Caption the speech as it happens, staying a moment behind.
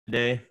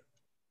today?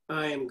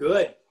 I am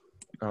good.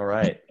 All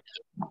right.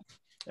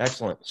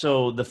 Excellent.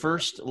 So the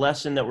first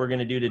lesson that we're going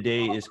to do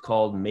today is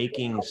called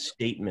making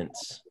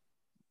statements.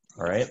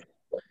 All right.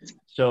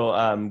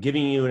 So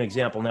giving you an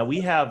example. Now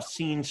we have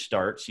scene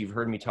starts. You've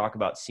heard me talk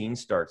about scene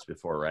starts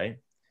before, right?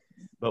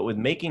 But with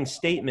making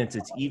statements,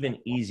 it's even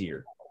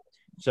easier.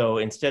 So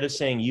instead of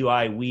saying you,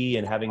 I, we,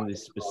 and having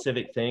these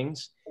specific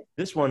things,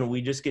 this one,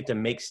 we just get to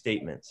make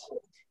statements.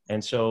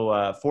 And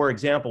so, for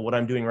example, what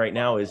I'm doing right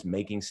now is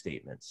making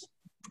statements.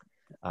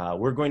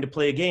 We're going to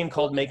play a game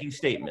called Making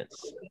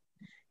Statements.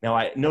 Now,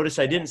 I notice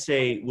I didn't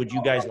say, would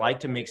you guys like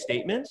to make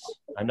statements?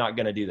 I'm not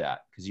going to do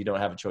that because you don't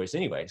have a choice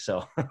anyway.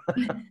 So,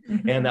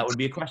 and that would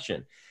be a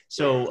question.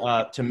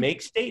 So to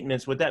make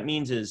statements, what that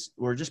means is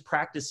we're just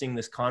practicing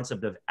this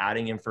concept of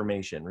adding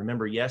information.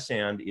 Remember, yes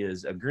and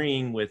is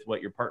agreeing with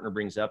what your partner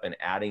brings up and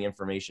adding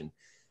information.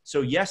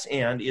 So yes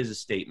and is a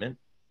statement,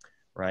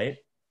 right?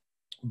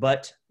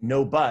 But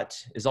no but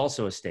is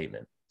also a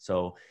statement.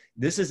 So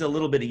this is a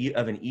little bit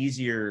of an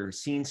easier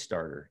scene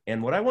starter.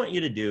 And what I want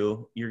you to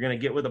do, you're going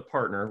to get with a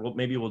partner. Well,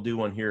 maybe we'll do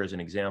one here as an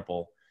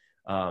example.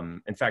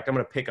 In fact, I'm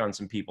going to pick on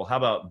some people. How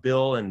about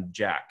Bill and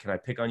Jack? Can I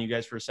pick on you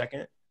guys for a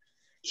second?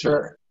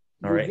 Sure.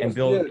 All right. And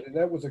Bill, and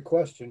that was a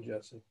question,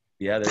 Jesse.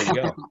 Yeah, there you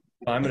go.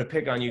 I'm going to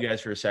pick on you guys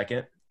for a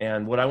second.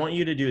 And what I want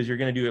you to do is you're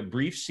going to do a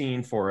brief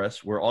scene for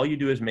us where all you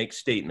do is make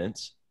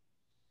statements.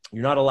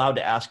 You're not allowed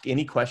to ask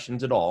any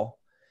questions at all.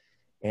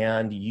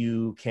 And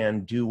you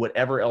can do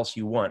whatever else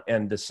you want.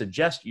 And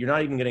you're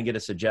not even going to get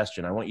a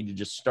suggestion. I want you to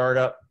just start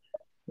up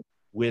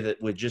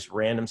with just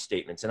random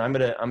statements. And I'm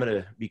going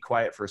to be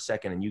quiet for a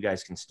second and you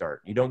guys can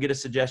start. You don't get a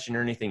suggestion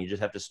or anything. You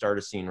just have to start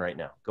a scene right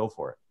now. Go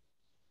for it.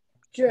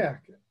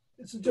 Jack,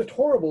 it's just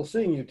horrible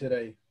seeing you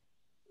today.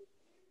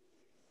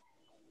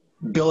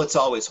 Bill, it's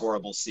always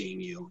horrible seeing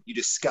you. You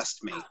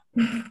disgust me.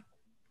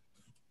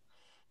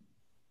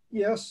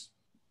 Yes,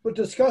 but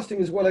disgusting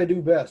is what I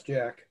do best,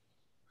 Jack.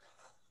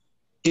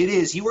 It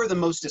is. You are the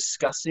most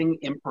disgusting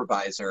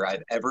improviser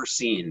I've ever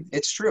seen.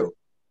 It's true.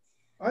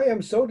 I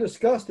am so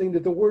disgusting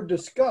that the word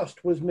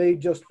disgust was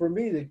made just for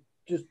me.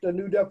 Just a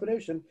new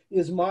definition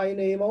is my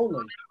name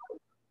only.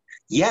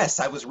 Yes,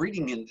 I was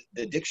reading in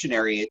the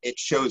dictionary. It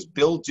shows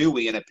Bill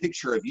Dewey and a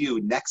picture of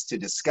you next to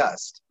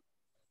disgust.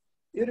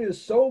 It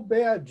is so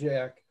bad,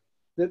 Jack,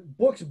 that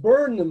books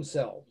burn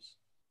themselves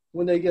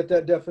when they get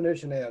that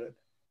definition added.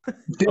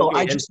 Bill, Okay,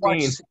 I just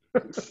watched...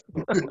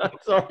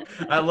 Sorry,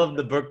 I love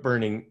the book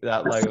burning.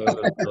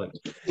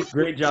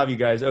 Great job, you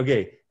guys.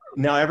 Okay,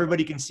 now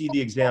everybody can see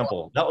the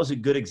example. That was a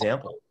good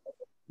example.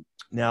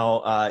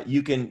 Now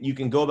you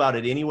can go about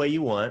it any way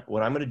you want.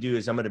 What I'm going to do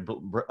is I'm going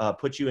to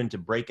put you into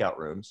breakout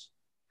rooms.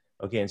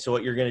 Okay, and so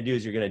what you're going to do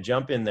is you're going to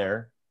jump in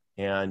there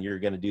and you're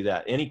going to do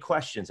that. Any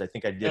questions? I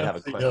think I did have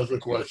a question. Has a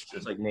question.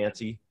 It's like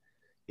Nancy.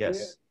 Yes,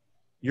 yeah.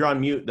 You're on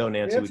mute though,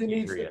 Nancy.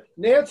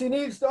 Nancy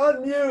needs to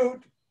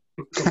unmute.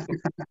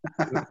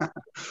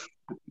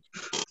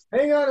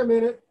 Hang on a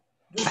minute.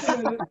 Just a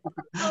minute.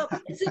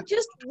 Is it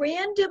just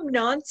random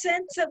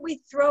nonsense that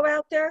we throw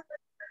out there?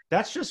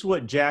 That's just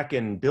what Jack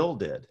and Bill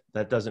did.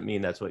 That doesn't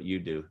mean that's what you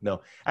do.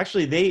 No,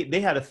 actually,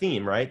 they had a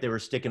theme, right? They were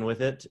sticking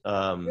with it.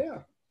 Yeah.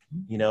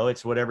 You know,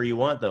 it's whatever you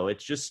want, though.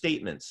 It's just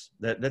statements.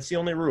 That's the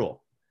only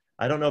rule.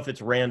 I don't know if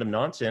it's random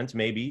nonsense.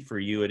 Maybe for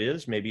you it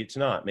is. Maybe it's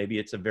not. Maybe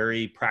it's a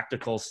very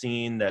practical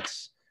scene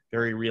that's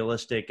very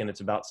realistic and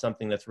it's about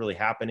something that's really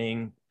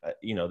happening.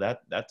 You know,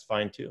 that's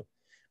fine too.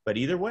 But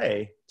either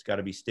way, it's got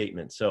to be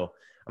statements. So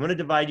I'm going to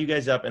divide you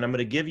guys up and I'm going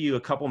to give you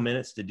a couple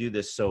minutes to do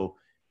this. So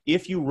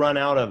if you run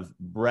out of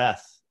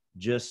breath,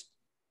 just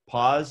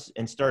pause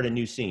and start a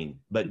new scene,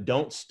 but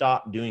don't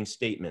stop doing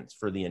statements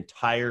for the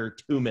entire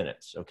 2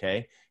 minutes.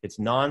 Okay. It's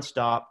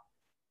nonstop,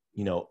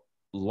 no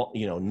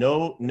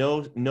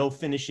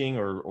finishing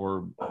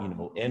or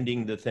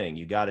ending the thing.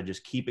 You got to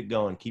just keep it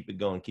going, keep it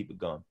going, keep it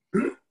going.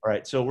 All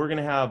right. So we're going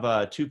to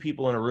have 2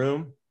 people in a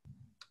room.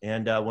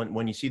 And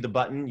when you see the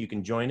button, you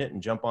can join it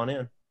and jump on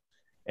in.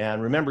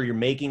 And remember, you're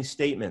making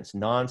statements,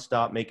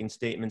 nonstop making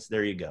statements.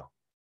 There you go.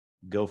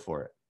 Go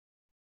for it.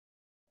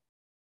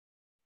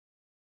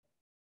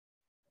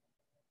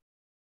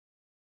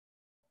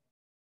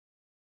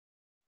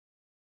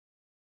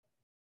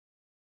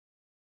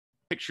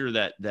 Picture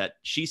that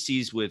she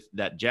sees with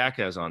that Jack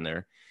has on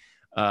there.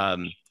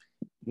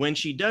 When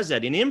she does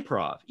that in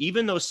improv,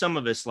 even though some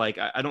of us, like,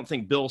 I don't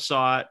think Bill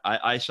saw it.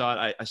 I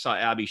saw it. I saw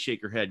Abby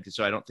shake her head,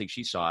 so I don't think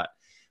she saw it.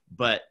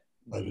 But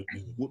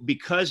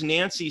because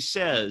Nancy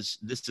says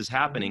this is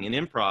happening in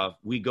improv,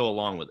 we go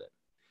along with it.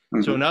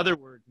 Mm-hmm. So in other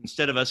words,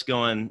 instead of us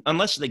going,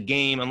 unless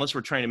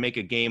we're trying to make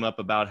a game up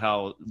about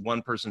how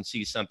one person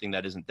sees something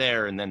that isn't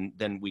there, and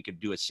then we could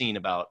do a scene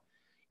about,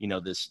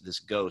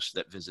 this ghost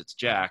that visits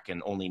Jack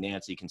and only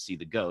Nancy can see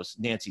the ghost.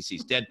 Nancy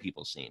sees dead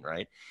people scene,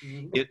 right?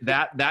 Mm-hmm.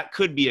 That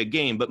could be a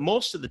game, but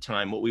most of the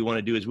time what we want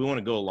to do is we want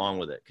to go along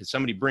with it because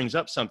somebody brings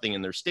up something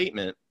in their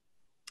statement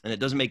and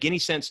it doesn't make any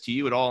sense to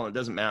you at all and it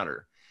doesn't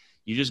matter.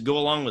 You just go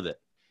along with it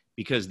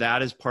because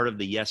that is part of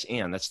the yes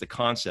and. That's the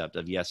concept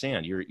of yes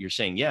and. You're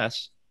saying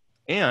yes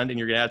and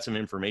you're going to add some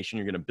information.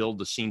 You're going to build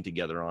the scene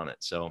together on it.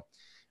 So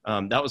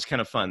That was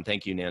kind of fun.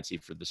 Thank you, Nancy,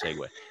 for the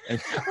segue.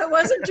 I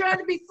wasn't trying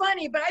to be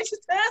funny, but I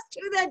just asked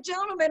who that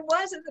gentleman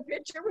was in the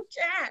picture with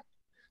Jack.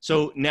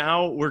 So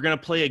now we're going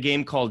to play a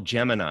game called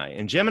Gemini.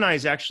 And Gemini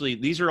is actually,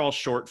 these are all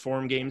short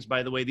form games,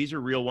 by the way. These are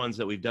real ones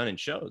that we've done in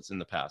shows in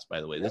the past, by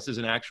the way. This is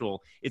an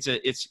actual,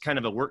 it's kind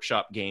of a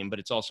workshop game, but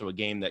it's also a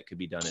game that could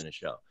be done in a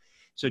show.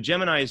 So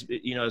Gemini is,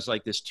 is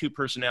like this two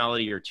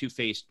personality or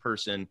two-faced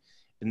person.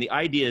 And the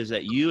idea is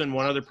that you and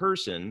one other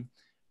person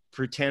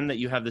pretend that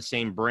you have the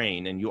same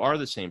brain and you are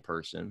the same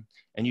person,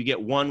 and you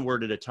get one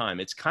word at a time.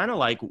 It's kind of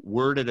like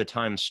word at a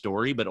time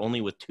story, but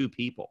only with two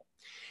people.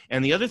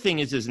 And the other thing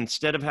is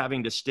instead of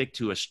having to stick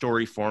to a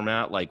story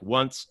format, like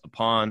once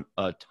upon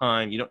a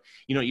time, you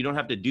don't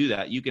have to do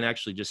that. You can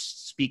actually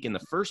just speak in the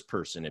first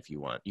person if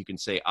you want. You can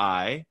say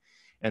I,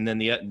 and then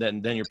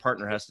then your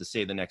partner has to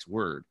say the next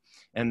word.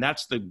 And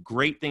that's the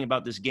great thing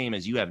about this game,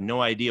 is you have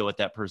no idea what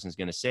that person's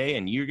going to say,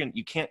 and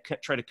you can't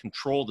try to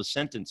control the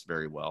sentence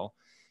very well.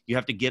 You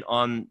have to get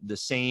on the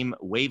same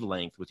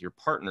wavelength with your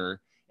partner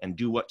and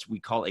do what we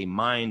call a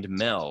mind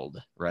meld,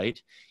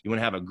 right? You want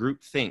to have a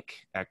group think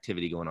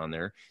activity going on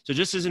there. So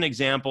just as an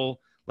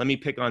example, let me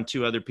pick on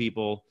two other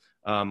people.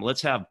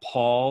 Let's have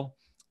Paul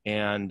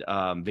and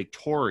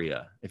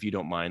Victoria, if you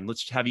don't mind.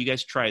 Let's have you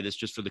guys try this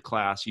just for the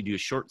class. You do a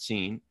short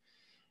scene,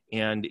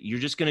 and you're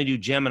just going to do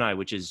Gemini,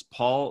 which is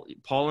Paul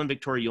and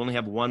Victoria. You only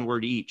have one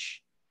word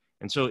each.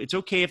 And so it's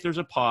okay if there's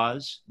a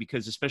pause,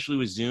 because especially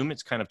with Zoom,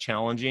 it's kind of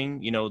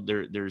challenging.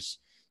 There's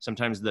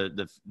sometimes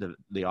the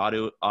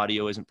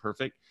audio isn't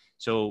perfect.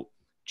 So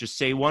just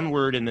say one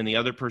word and then the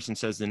other person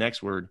says the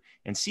next word,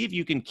 and see if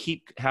you can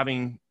keep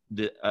having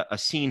a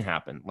scene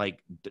happen,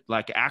 like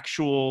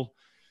actual,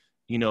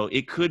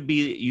 it could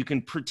be, you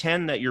can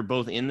pretend that you're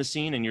both in the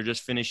scene and you're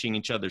just finishing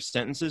each other's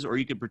sentences, or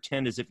you could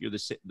pretend as if you're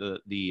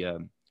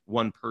the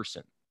one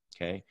person.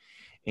 Okay.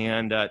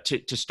 And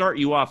to start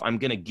you off, I'm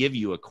going to give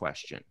you a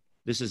question.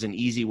 This is an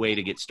easy way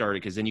to get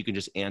started, because then you can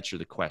just answer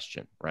the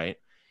question, right?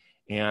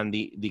 And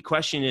the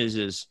question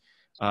is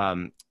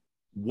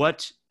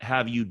what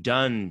have you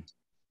done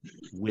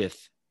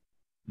with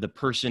the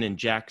person in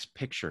Jack's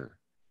picture?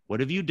 What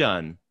have you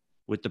done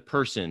with the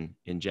person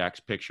in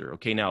Jack's picture?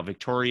 Okay, now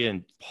Victoria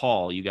and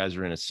Paul, you guys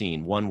are in a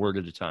scene. One word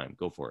at a time.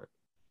 Go for it.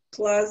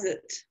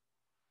 Closet.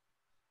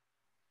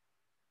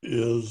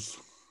 Is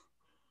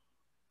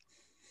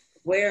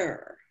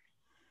Where?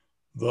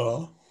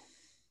 the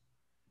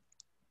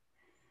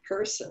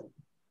Person.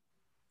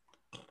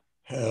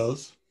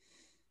 has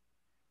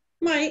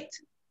Might.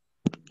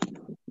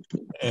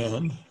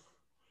 and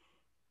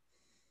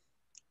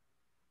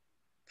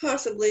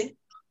Possibly.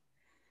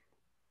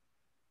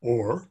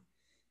 or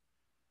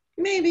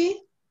Maybe.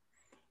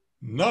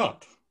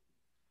 not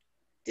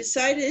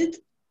Decided.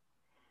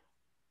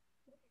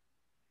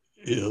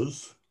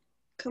 is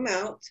Come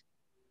out.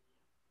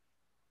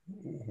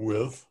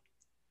 with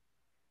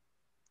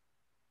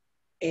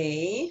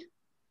A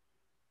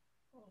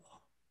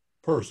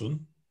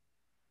person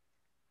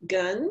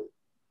gun.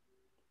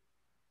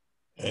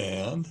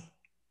 and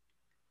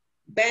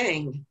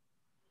Bang.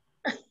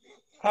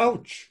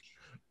 ouch.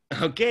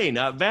 Okay,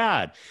 not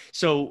bad.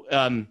 So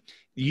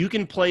you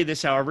can play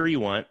this however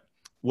you want.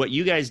 What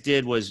you guys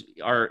did was,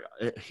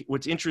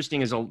 what's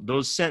interesting is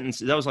those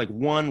sentences, that was like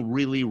one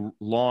really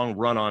long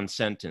run-on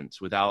sentence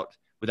without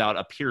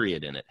a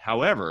period in it.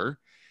 However,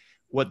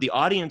 what the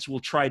audience will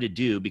try to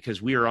do,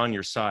 because we are on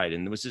your side,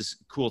 and this is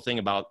cool thing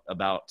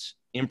about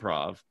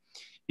improv,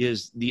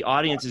 is the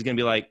audience is going to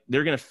be like,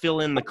 they're going to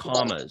fill in the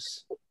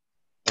commas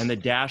and the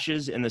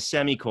dashes and the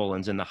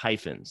semicolons and the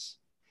hyphens.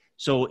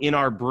 So in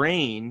our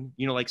brain,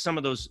 like some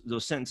of those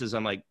sentences,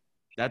 I'm like,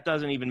 that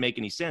doesn't even make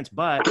any sense,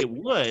 but it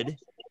would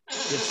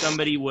if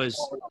somebody was,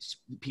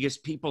 because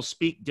people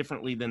speak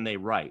differently than they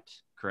write,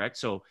 correct?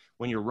 So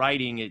when you're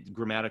writing, it's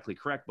grammatically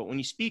correct, but when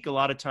you speak, a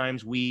lot of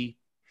times we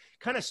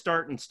kind of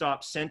start and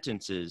stop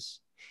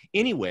sentences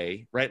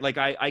anyway, right? Like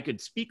I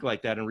could speak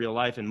like that in real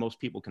life and most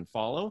people can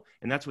follow,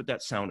 and that's what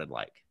that sounded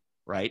like,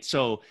 right?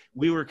 So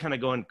we were kind of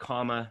going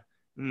comma,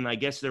 I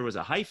guess there was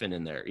a hyphen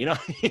in there,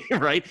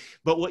 right?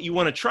 But what you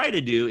want to try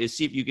to do is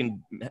see if you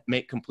can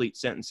make complete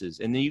sentences,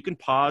 and then you can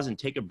pause and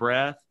take a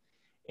breath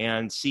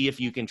and see if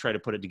you can try to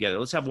put it together.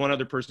 Let's have one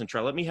other person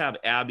try. Let me have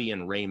Abby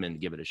and Raymond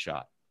give it a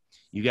shot.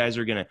 You guys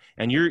are going to,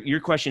 and your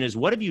question is,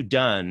 what have you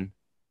done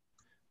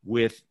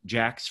with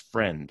Jack's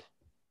friend?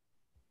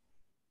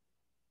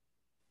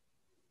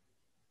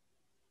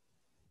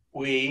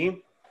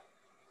 We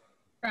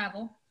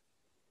travel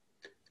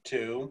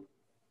to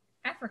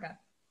Africa.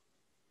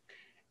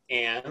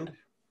 And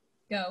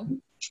Go.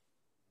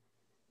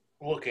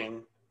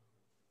 Looking.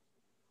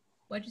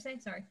 What'd you say?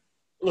 Sorry.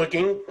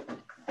 Looking.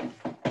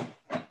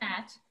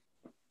 At.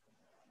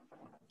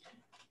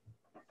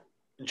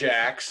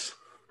 Jack's.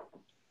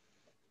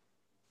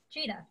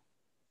 Cheetah.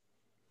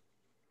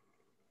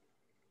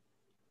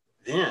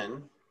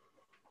 Then.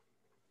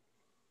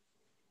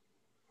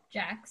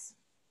 Jack's.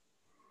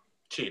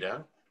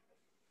 Cheetah.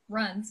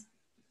 Runs.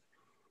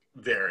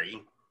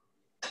 Very.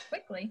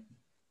 Quickly.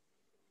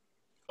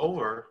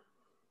 Over.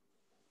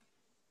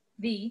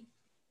 The.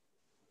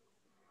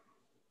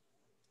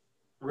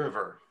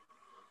 River.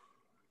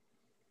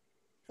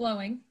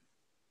 Flowing.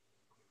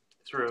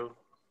 Through.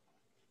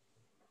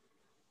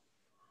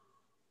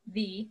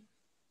 The.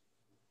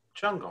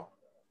 Jungle.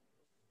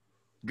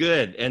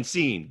 Good. And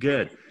scene.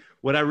 Good.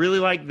 What I really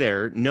like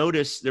there,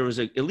 notice there was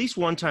at least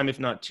one time, if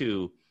not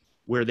two,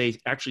 where they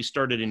actually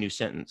started a new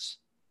sentence.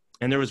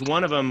 And there was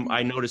one of them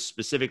I noticed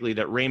specifically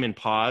that Raymond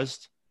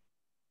paused,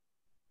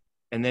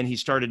 and then he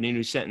started a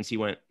new sentence. He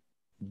went,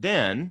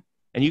 then,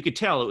 and you could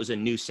tell it was a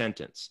new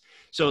sentence.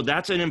 So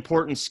that's an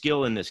important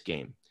skill in this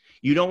game.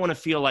 You don't want to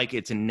feel like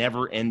it's a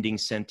never-ending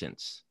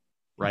sentence,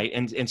 right?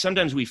 And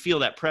sometimes we feel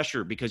that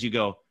pressure because you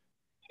go,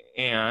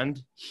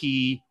 and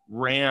he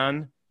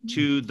ran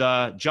to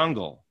the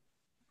jungle,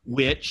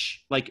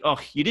 which, like, oh,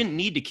 you didn't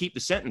need to keep the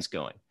sentence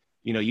going.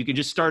 You know, you can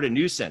just start a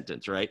new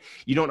sentence, right?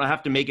 You don't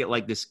have to make it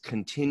like this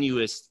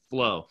continuous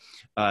flow.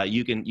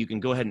 You can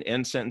go ahead and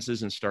end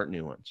sentences and start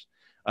new ones.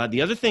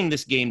 The other thing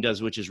this game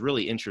does, which is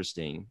really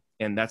interesting,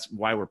 and that's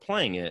why we're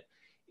playing it,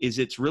 is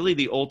it's really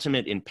the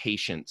ultimate in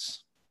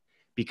patience.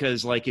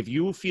 Because, like, if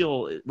you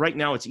feel, right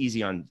now it's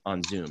easy on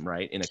Zoom,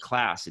 right? In a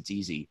class, it's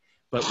easy.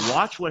 But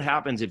watch what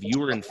happens if you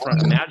were in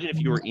front. Imagine if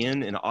you were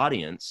in an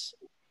audience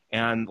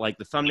and, like,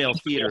 the Thumbnail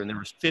Theater, and there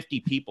was 50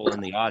 people in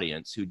the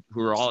audience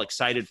who are all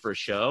excited for a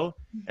show,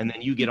 and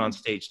then you get on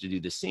stage to do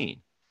the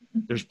scene.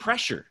 There's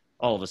pressure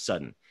all of a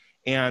sudden.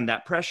 And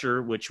that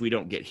pressure, which we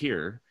don't get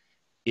here,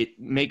 it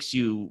makes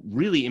you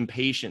really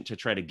impatient to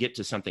try to get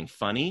to something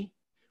funny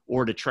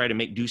or to try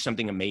to do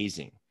something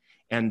amazing.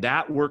 And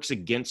that works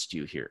against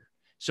you here.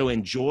 So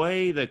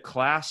enjoy the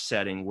class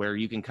setting where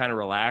you can kind of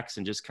relax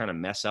and just kind of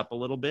mess up a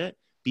little bit.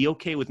 Be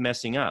okay with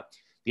messing up.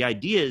 The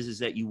idea is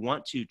that you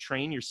want to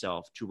train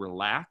yourself to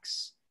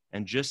relax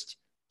and just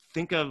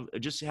think of,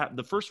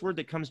 the first word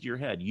that comes to your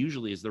head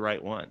usually is the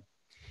right one.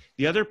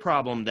 The other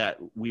problem that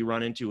we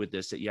run into with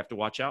this that you have to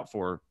watch out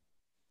for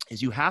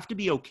is you have to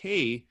be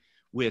okay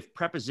with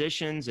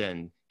prepositions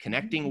and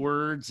connecting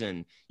words,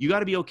 and you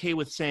got to be okay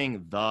with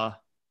saying the,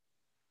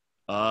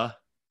 a,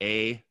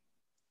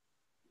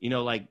 you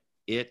know, like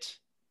it,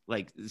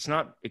 like it's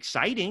not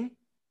exciting,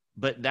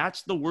 but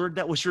that's the word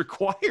that was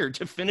required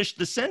to finish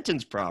the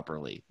sentence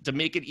properly, to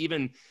make it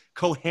even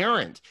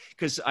coherent.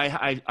 Because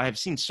I've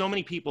seen so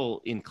many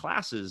people in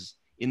classes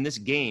in this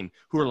game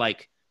who are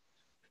like,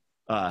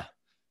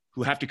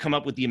 who have to come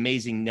up with the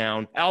amazing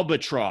noun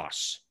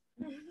albatross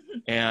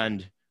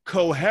and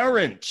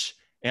coherent.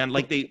 And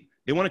like they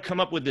want to come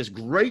up with this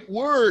great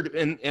word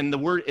and the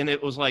word, and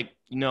it was like,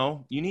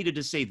 no, you needed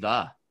to say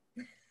the.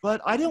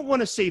 But I don't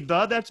want to say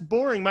the, that's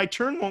boring. My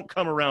turn won't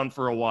come around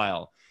for a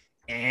while.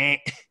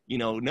 You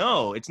know,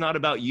 no, it's not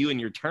about you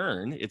and your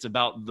turn. It's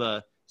about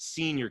the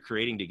scene you're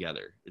creating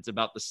together. It's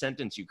about the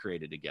sentence you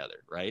created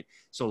together, right?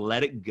 So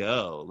let it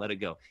go, let it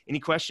go. Any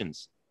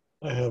questions?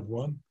 I have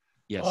one.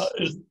 Yes.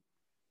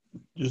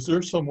 Is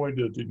there some way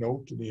to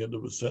denote to the end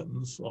of a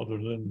sentence other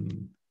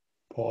than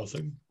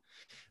pausing?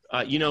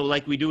 You know,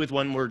 like we do with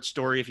one word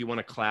story, if you want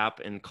to clap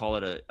and call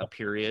it a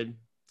period.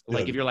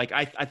 Like if you're like,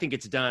 I think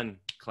it's done,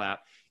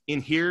 clap.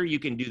 In here, you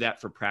can do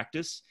that for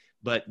practice,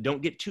 but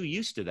don't get too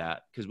used to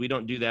that because we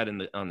don't do that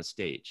on the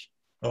stage.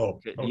 Oh,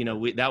 okay. You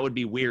know, that would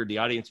be weird. The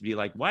audience would be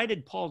like, why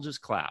did Paul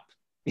just clap?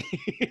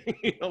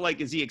 You know,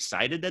 like, is he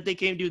excited that they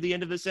came to the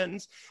end of the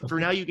sentence? For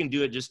now, you can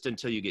do it just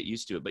until you get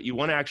used to it, but you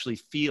want to actually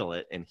feel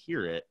it and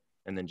hear it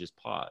and then just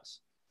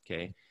pause.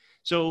 Okay.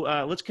 So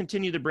let's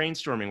continue the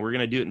brainstorming. We're going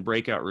to do it in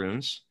breakout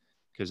rooms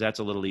because that's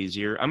a little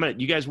easier.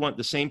 You guys want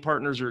the same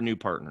partners or a new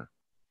partner?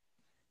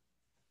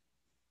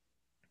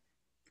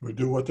 We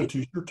do what the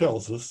teacher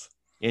tells us.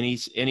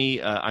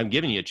 I'm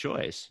giving you a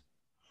choice.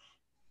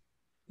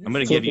 I'm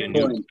going to give you a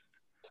new.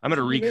 I'm going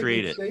to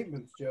recreate it.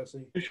 Statements,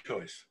 Jesse. Your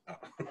choice. Oh.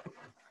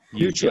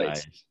 New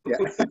choice. Yeah.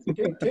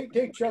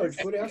 Take charge.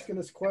 Quit asking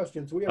us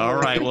questions. All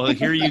right. Well,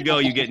 here you go.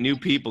 You get new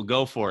people.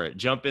 Go for it.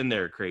 Jump in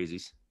there,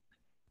 crazies.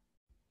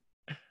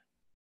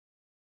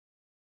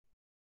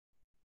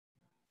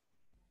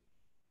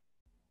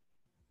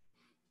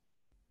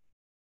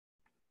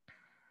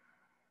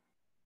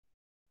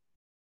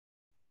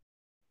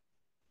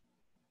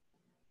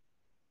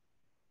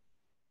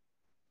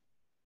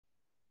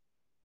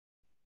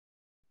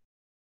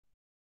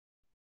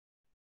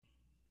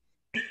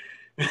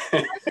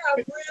 That got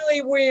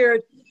really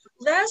weird.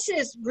 Les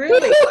is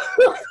really,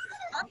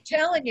 I'm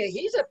telling you,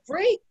 he's a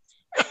freak.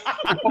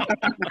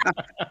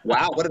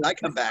 Wow, what did I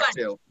come back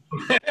to?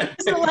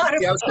 It's a lot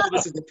of Yeah, I was fun. told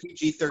this is a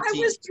PG-13. I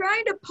was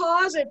trying to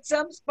pause at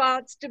some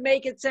spots to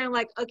make it sound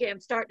like, okay, I'm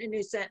starting a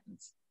new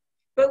sentence.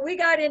 But we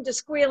got into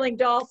squealing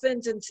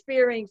dolphins and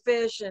spearing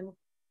fish and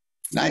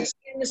Nice.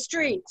 in the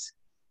streets.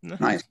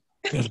 Nice.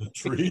 In the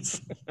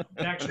trees.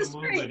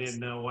 Actual movement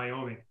in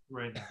Wyoming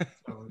right now.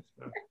 So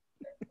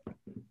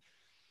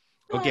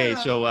Okay,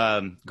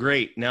 so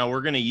great. Now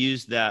we're going to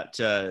use that.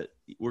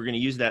 We're going to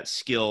use that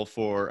skill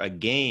for a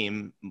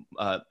game.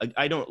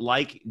 I don't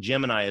like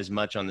Gemini as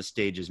much on the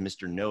stage as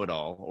Mr.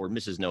 Know-It-All or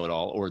Mrs.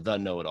 Know-It-All or the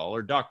Know-It-All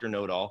or Dr.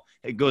 Know-It-All.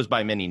 It goes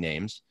by many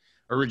names.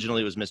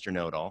 Originally, it was Mr.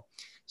 Know-It-All.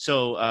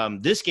 So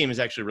this game is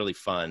actually really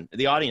fun.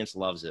 The audience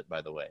loves it,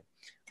 by the way.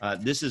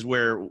 This is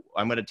where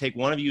I'm going to take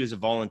one of you as a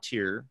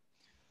volunteer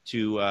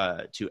to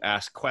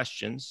ask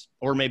questions,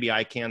 or maybe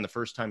I can the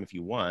first time if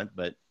you want,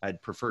 but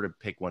I'd prefer to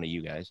pick one of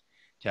you guys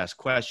to ask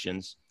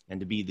questions and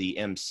to be the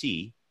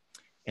MC.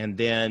 And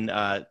then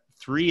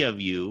 3 of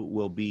you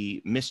will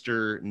be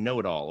Mr.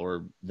 Know-It-All,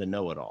 or the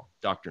Know-It-All,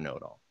 Dr.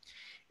 Know-It-All.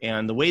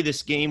 And the way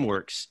this game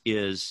works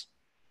is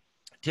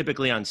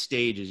typically on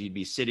stage is you'd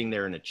be sitting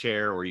there in a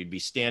chair, or you'd be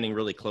standing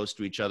really close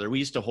to each other. We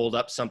used to hold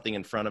up something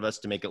in front of us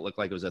to make it look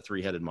like it was a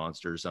 3-headed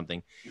monster or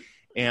something.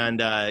 And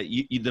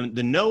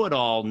the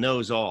know-it-all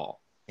knows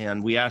all.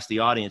 And we ask the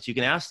audience, you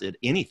can ask it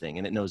anything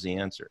and it knows the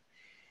answer.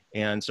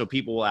 And so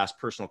people will ask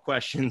personal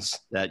questions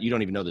that you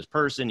don't even know this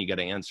person, you got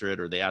to answer it,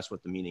 or they ask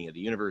what the meaning of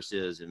the universe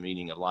is, the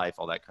meaning of life,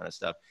 all that kind of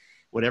stuff.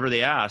 Whatever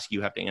they ask,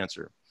 you have to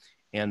answer.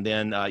 And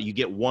then you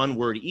get 1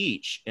 word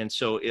each. And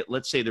so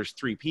let's say there's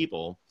 3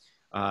 people,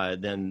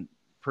 then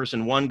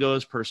person 1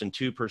 goes, person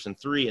 2, person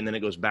 3, and then it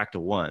goes back to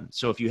 1.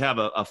 So if you have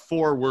a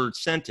 4-word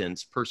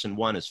sentence, person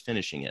 1 is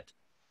finishing it,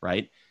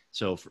 right?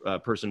 So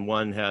person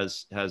 1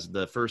 has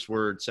the first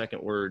word,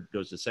 second word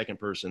goes to second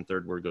person,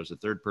 third word goes to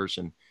third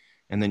person.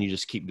 And then you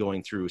just keep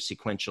going through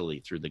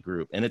sequentially through the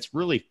group. And it's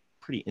really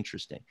pretty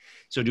interesting.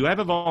 So do I have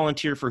a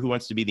volunteer for who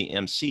wants to be the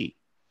MC,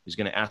 who's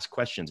going to ask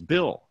questions?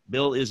 Bill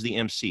is the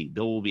MC.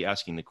 Bill will be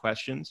asking the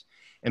questions.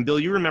 And Bill,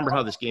 you remember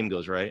how this game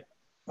goes, right?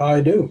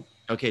 I do.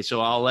 Okay, so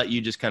I'll let you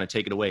just kind of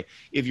take it away.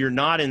 If you're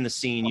not in the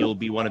scene, you'll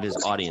be one of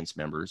his audience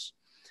members.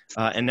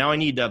 And now I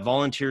need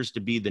volunteers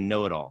to be the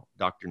know-it-all,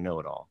 Dr.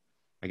 Know-It-All.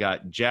 I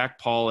got Jack,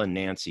 Paul, and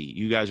Nancy.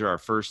 You guys are our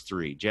first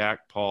 3.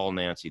 Jack, Paul,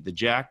 Nancy. The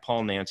Jack,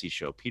 Paul, Nancy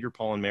show. Peter,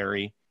 Paul, and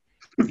Mary.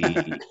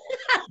 The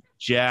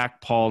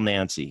Jack, Paul,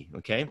 Nancy.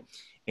 Okay?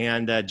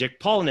 And Jack,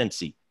 Paul,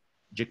 Nancy.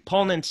 Jack,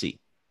 Paul, Nancy.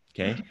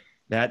 Okay?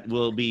 That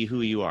will be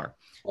who you are.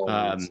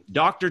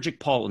 Dr. Jack,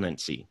 Paul,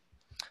 Nancy.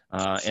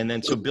 And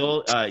then so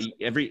Bill,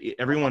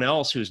 everyone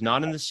else who's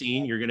not in the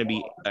scene, you're going to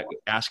be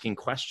asking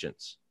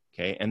questions.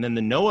 Okay? And then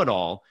the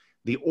know-it-all,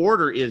 the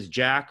order is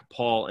Jack,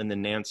 Paul, and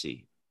then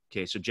Nancy.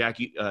 Okay, so Jack,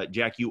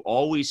 you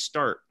always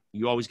start.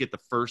 You always get the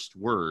first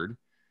word.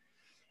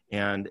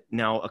 And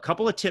now a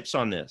couple of tips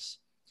on this.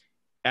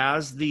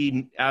 As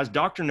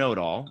Dr.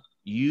 Know-It-All,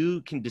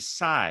 you can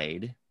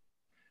decide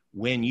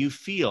when you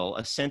feel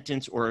a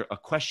sentence or a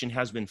question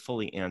has been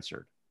fully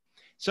answered.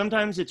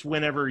 Sometimes it's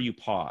whenever you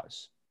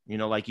pause. You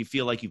know, like you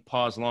feel like you've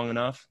paused long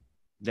enough,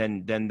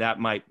 then that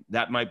might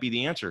be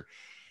the answer.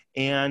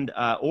 And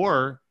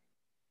or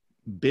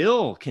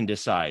Bill can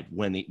decide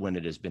when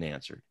it has been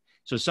answered.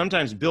 So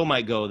sometimes Bill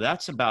might go,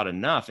 that's about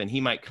enough, and he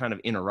might kind of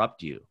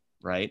interrupt you,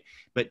 right?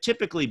 But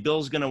typically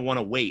Bill's going to want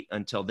to wait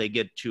until they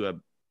get to a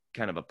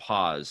kind of a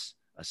pause,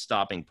 a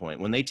stopping point.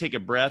 When they take a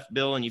breath,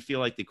 Bill, and you feel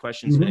like the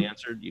question's been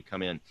answered, you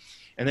come in.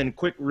 And then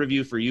quick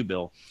review for you,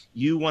 Bill.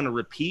 You want to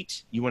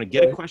repeat, you want to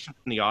get a question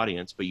from the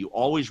audience, but you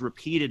always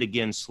repeat it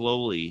again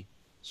slowly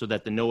so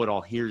that the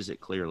know-it-all hears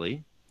it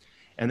clearly.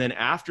 And then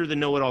after the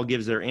know-it-all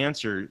gives their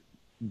answer,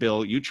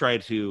 Bill, you try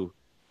to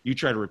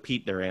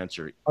repeat their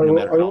answer, no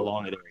matter how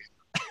long it is.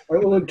 I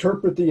will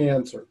interpret the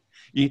answer.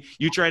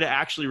 You try to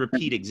actually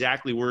repeat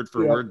exactly word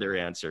for word their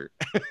answer,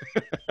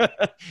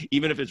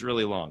 even if it's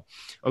really long.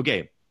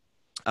 Okay.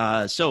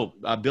 So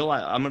Bill,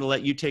 I'm going to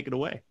let you take it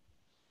away.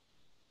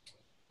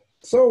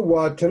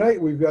 So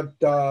tonight we've got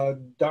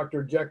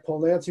Dr. Jack,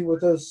 Paul, Nancy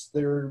with us.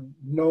 They're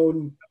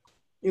known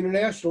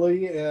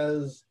internationally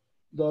as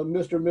the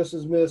Mr. and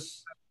Mrs.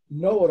 Miss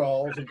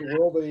know-it-alls of the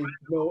world. They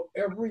know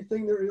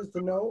everything there is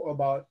to know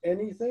about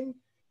anything.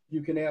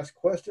 You can ask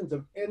questions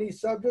of any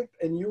subject,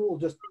 and you will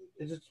just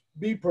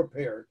be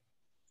prepared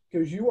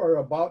because you are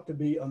about to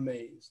be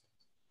amazed.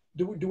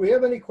 Do we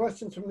have any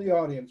questions from the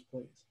audience,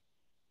 please?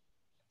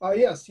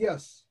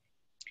 Yes.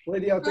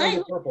 Lady out there in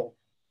the purple.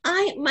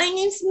 My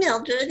name's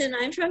Mildred, and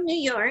I'm from New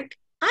York.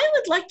 I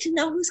would like to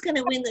know who's going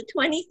to win the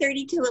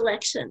 2032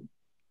 election.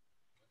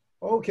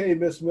 Okay,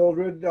 Miss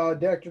Mildred.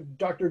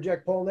 Dr.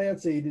 Jack, Paul,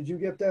 Nancy, did you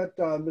get that?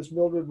 Miss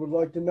Mildred would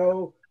like to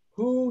know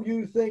who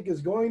you think is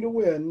going to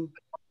win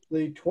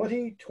the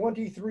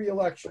 2023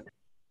 election.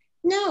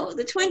 No,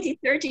 the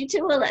 2032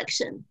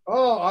 election.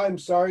 Oh, I'm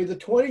sorry, the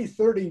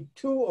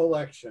 2032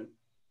 election.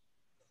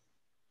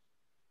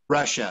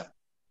 Russia.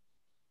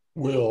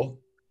 Will.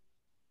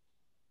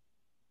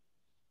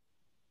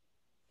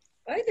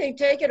 I think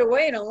take it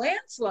away in a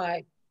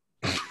landslide.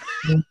 Oh,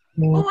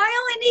 I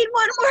only need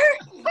 1 word.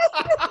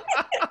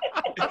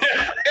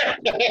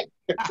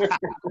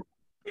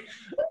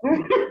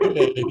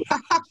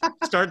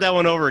 Start that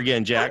one over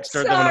again, Jack.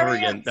 Start that one over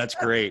again. That's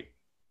great.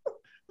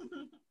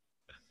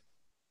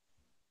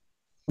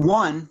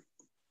 1.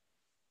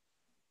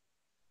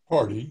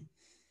 Party.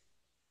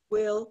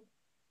 Will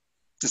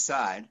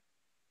Decide.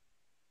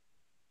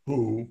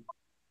 Who.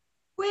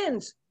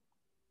 wins.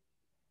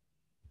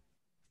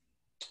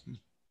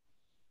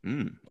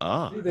 They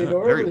Very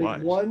normally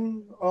wise.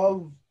 one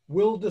of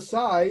will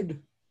decide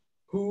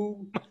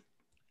who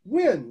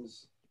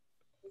wins.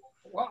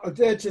 Wow,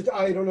 that's just,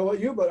 I don't know about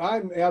you, but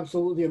I'm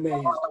absolutely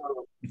amazed.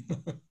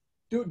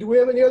 Do we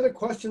have any other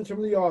questions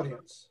from the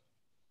audience?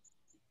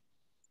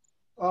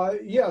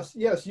 Yes,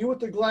 you with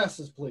the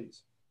glasses,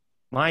 please.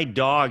 My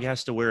dog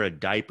has to wear a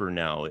diaper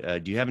now.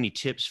 Do you have any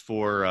tips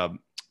for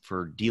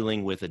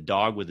dealing with a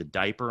dog with a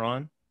diaper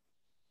on?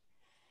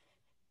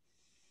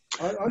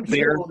 I'm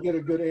sure we'll get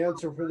a good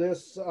answer for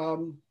this.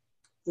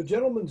 The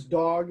gentleman's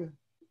dog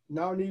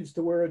now needs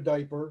to wear a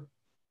diaper.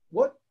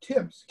 What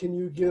tips can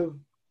you give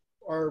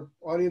our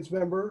audience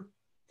member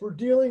for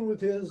dealing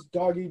with his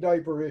doggy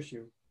diaper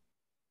issue?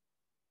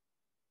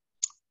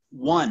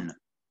 1,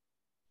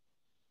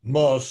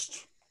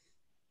 Must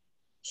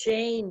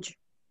Change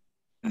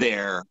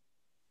their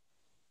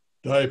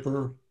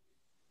diaper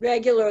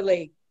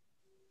regularly.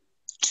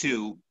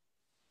 2,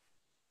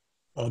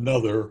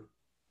 another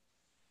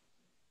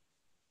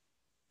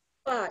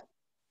But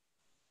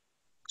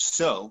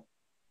so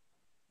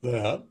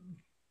that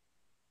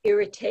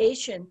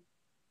irritation.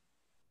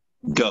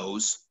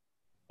 goes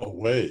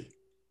away.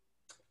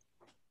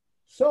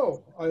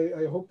 So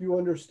I hope you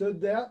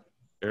understood that.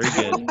 Very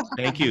good.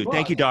 Thank you.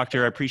 Thank you,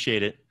 doctor. I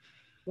appreciate it.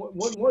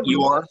 One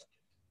You are? must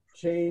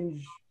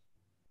change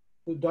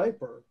the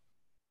diaper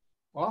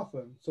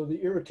often so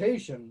the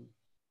irritation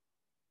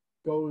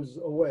goes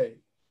away.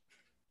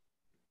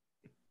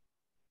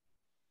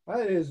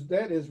 That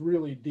is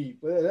really deep.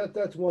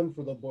 That's one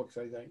for the books,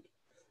 I think.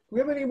 Do we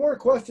have any more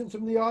questions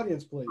from the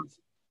audience, please?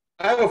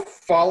 I have a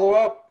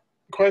follow-up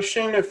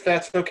question, if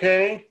that's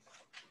okay.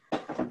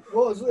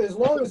 Well, as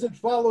long as it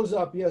follows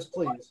up, yes,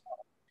 please.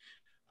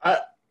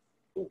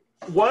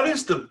 What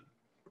is the,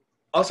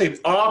 I'll say,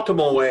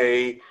 optimal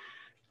way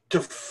to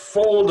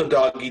fold a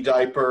doggy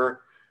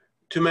diaper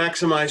to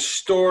maximize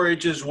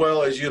storage as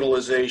well as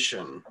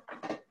utilization?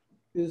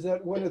 Is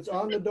that when it's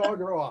on the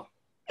dog or off?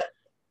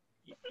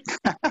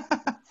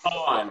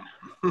 On.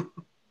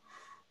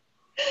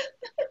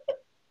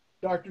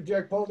 Dr.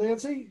 Jack Paul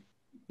Nancy,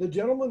 the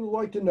gentleman would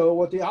like to know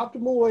what the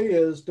optimal way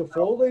is to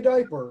fold a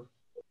diaper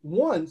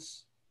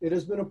once it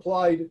has been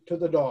applied to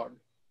the dog.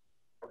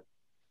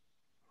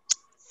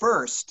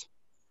 first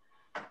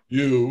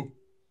You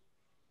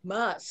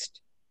Must.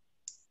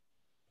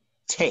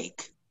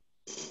 take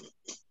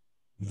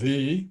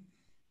the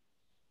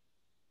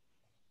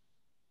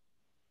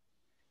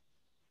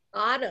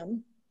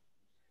Autumn.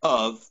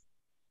 of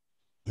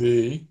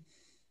the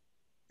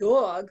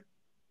Dog.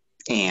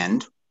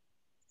 and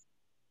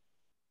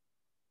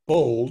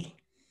fold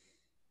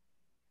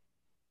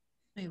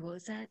Wait, what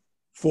was that?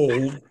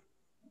 fold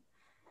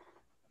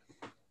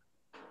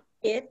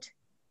It.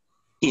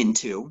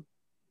 into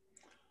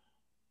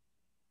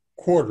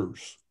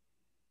quarters.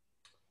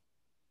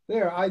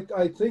 There,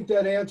 I think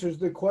that answers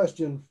the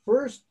question.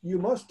 First, you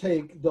must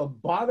take the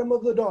bottom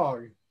of the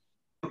dog,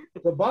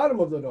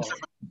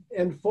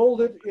 and fold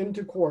it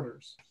into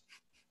quarters.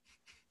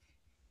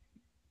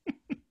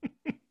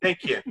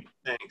 Thank you.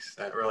 Thanks.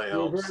 That really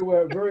You're helps.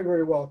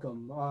 very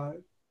welcome.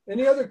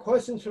 Any other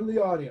questions from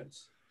the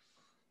audience?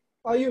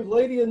 Are you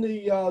lady in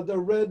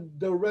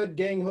the red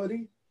gang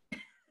hoodie? I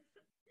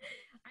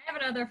have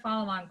another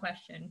follow-on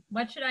question.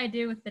 What should I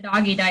do with the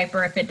doggy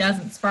diaper if it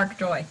doesn't spark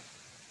joy?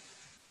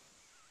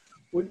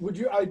 Would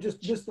you? I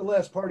just missed the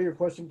last part of your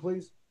question,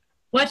 please.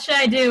 What should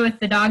I do with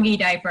the doggy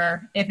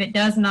diaper if it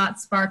does not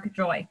spark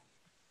joy?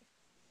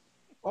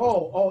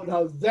 Oh,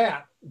 now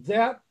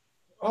that,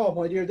 oh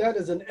my dear, that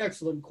is an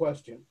excellent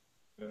question.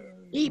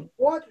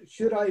 What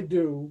should I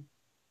do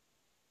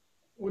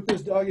with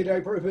this doggy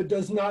diaper if it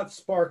does not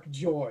spark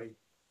joy?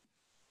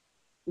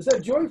 Is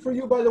that joy for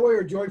you, by the way,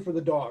 or joy for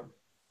the dog?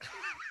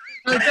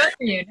 Oh, joy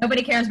for you.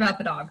 Nobody cares about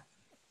the dog.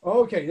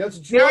 Okay, that's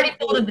joy. We already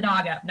folded the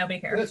dog up. Nobody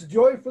cares. That's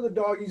joy for the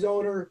doggy's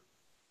owner.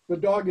 The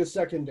dog is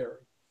secondary.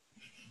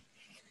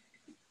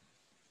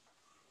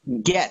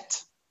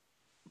 get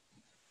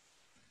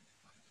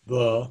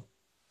The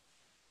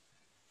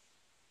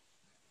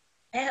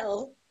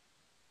L.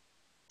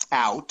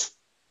 out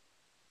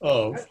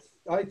of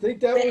I think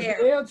that was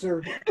the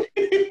answer.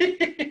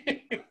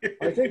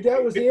 I think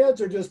that was the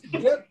answer. Just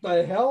get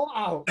the hell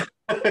out.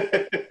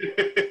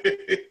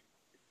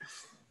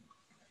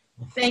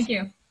 Thank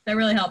you. That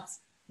really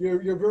helps.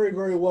 You're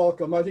very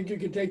welcome. I think you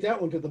can take that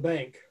one to the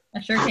bank. I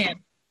sure can.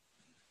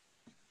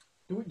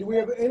 Do we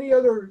have any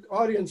other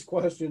audience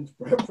questions?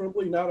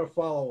 Preferably not a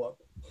follow-up.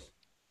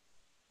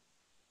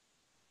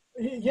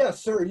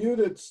 Yes, sir. You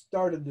that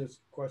started this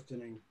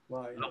questioning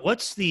line.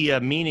 What's the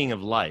meaning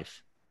of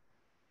life?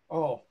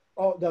 Oh,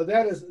 now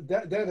that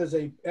is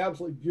a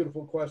absolutely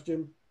beautiful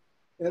question,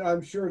 and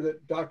I'm sure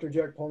that Dr.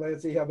 Jack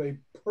Polanski have a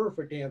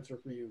perfect answer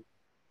for you.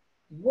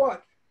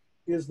 What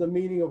is the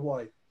meaning of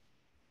life?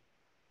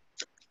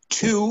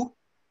 2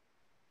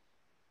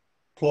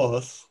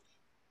 plus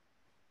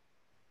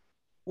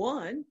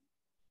 1.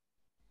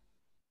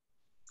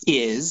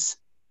 is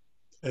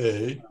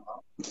a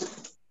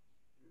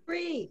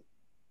 3.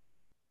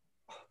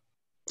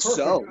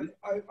 so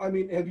I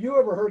mean, have you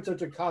ever heard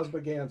such a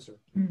cosmic answer?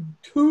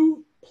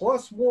 2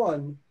 plus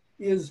 1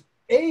 is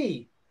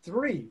a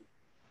 3.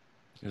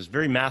 It was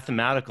very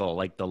mathematical,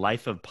 like the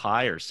life of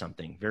pi or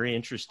something. Very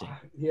interesting.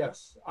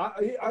 Yes,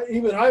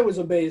 even I was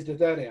amazed at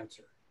that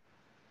answer.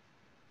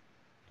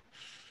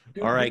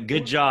 All right,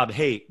 good job.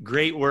 Hey,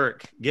 great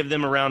work. Give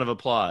them a round of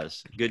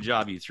applause. Good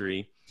job, you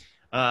three.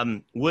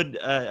 Would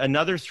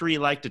another three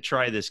like to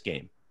try this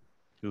game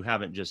who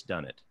haven't just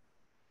done it?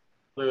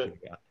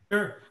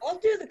 Sure. I'll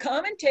do the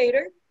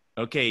commentator.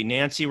 Okay,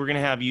 Nancy, we're going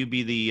to have you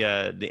be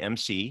the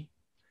MC,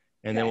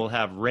 and then Okay. we'll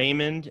have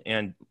Raymond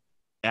and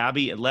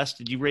Abby. Les,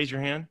 did you raise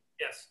your hand?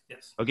 Yes,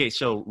 yes. Okay,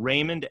 so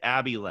Raymond,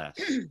 Abby, Les.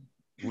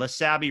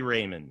 Les, Abby,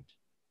 Raymond.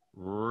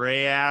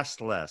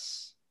 Rayas,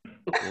 Les.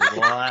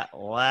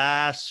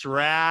 Les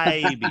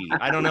Raby.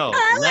 I don't know.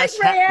 I like Les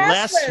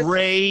Rayas.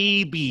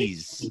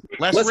 Rabies.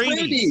 Les Les Rabies.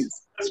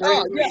 Rabies.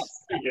 Oh,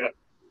 yes. Yeah.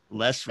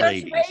 Les That's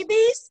Rabies.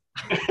 rabies?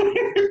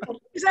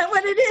 Is that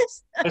what it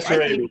is? That's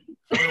right.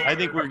 I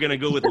think we're going to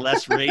go with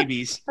Les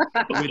Rabies,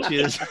 which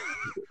is I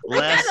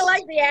Les. kind of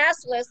like the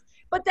assless,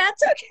 but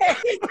that's okay.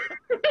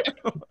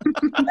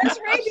 Les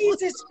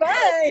rabies is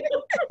fine.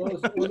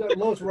 Was it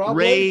Los Robles?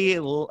 Ray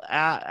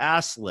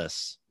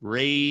Assless.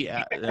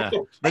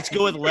 Let's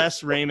go with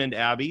Les, Raymond,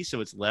 Abby. So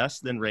it's Les,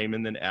 then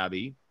Raymond, then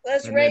Abby.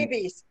 Les And then-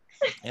 rabies.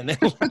 And then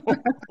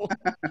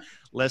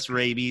Les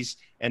Rabies.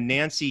 And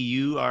Nancy,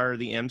 you are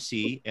the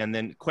MC. And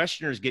then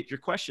questioners, get your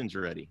questions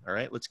ready. All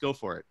right, let's go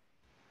for it.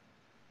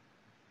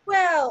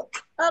 Well,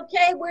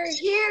 okay, we're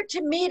here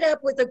to meet up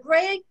with a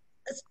great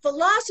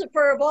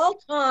philosopher of all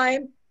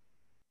time,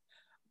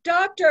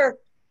 Dr.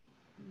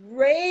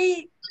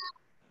 Ray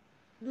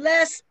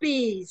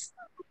Lespies.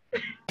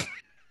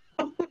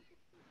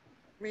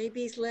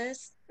 Rabies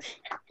Les?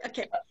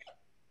 Okay.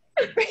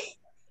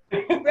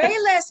 Ray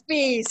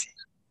Lespies.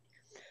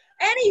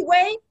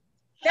 Anyway,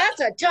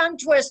 that's a tongue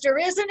twister,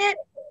 isn't it?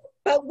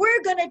 But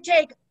we're going to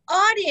take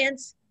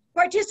audience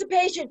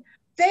participation.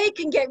 They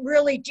can get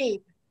really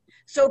deep.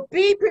 So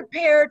be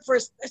prepared for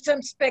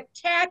some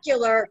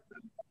spectacular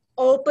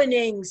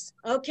openings,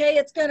 okay?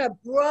 It's going to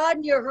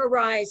broaden your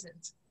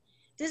horizons.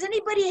 Does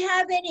anybody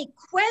have any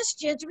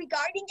questions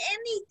regarding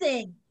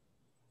anything?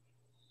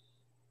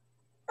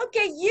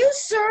 Okay, you,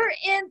 sir,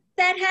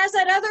 that has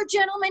that other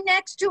gentleman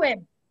next to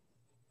him.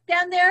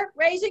 Down there,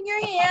 raising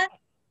your hand.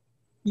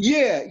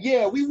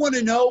 Yeah. We want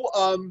to know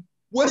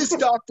what is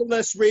Dr.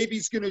 Les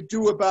Rabies going to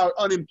do about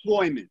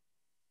unemployment?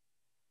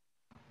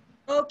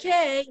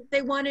 Okay,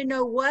 they want to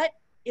know what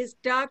is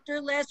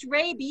Dr. Les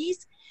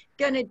Rabies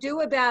going to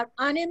do about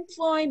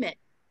unemployment?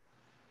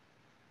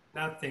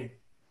 Nothing.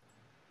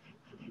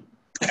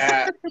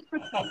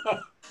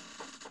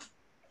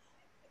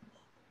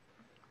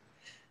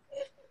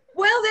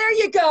 Well, there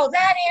you go.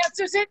 That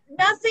answers it.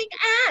 Nothing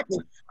at.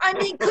 I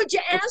mean, could you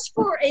ask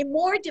for a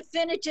more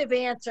definitive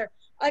answer?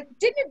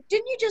 Didn't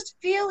you just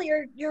feel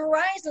your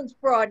horizons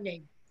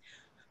broadening?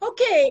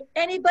 Okay,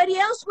 anybody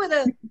else with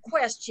a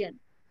question?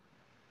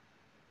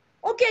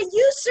 Okay,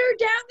 you, sir,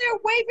 down there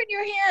waving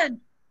your hand.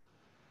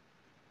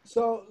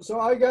 So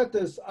I got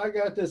this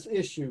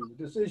issue.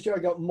 I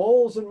got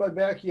moles in my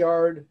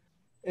backyard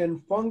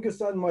and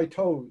fungus on my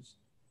toes.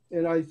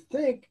 And I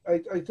think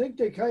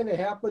they kind of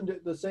happened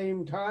at the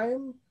same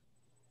time.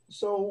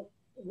 So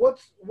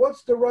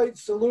what's the right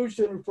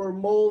solution for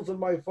moles in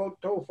my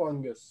toe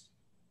fungus?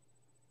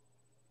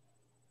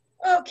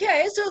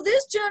 Okay, so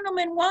this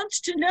gentleman wants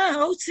to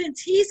know,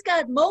 since he's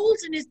got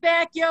moles in his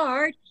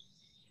backyard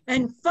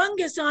and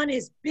fungus on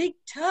his big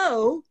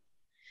toe,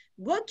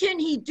 what can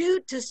he do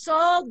to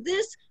solve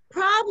this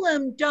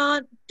problem,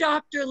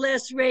 Dr.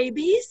 Les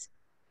Rabies?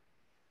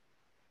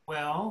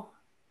 Well,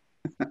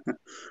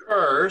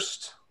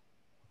 First,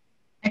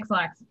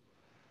 X-Lax.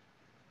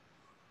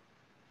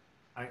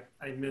 I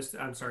missed.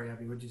 I'm sorry,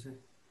 Abby. What'd you say?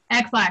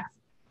 X-Lax.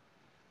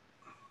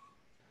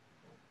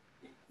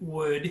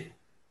 Would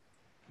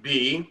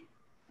be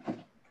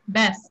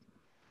Best.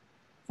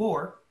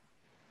 for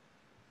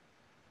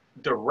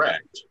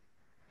direct.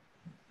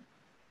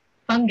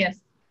 Fungus.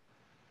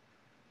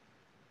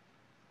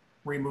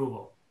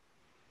 removal.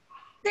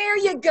 There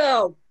you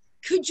go.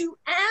 Could you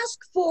ask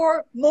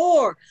for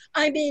more?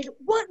 I mean,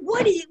 what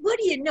do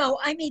you know?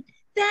 I mean,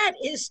 that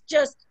is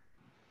just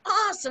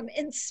awesome,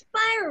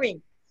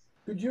 inspiring.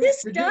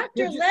 This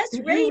Dr. Les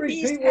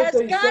Rabies has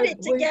got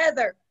it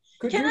together.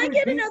 Can I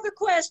get another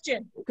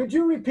question? Could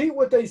you repeat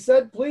what they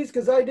said, please?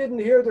 Because I didn't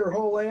hear their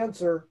whole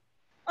answer.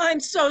 I'm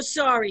so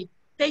sorry.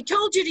 They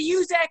told you to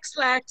use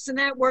X-Lax and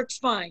that works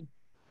fine.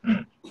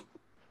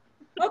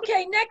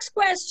 Okay, next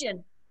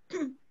question.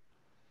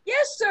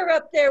 Yes, sir,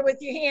 up there with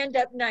your hand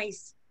up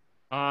nice.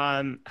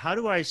 How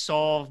do I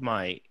solve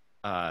my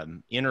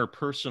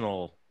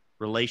interpersonal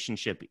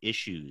relationship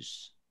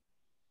issues?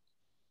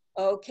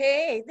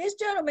 Okay, this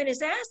gentleman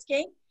is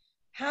asking,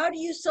 how do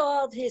you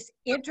solve his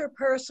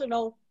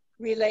interpersonal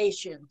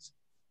relations?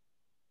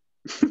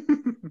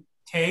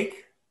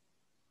 Take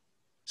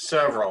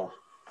Several.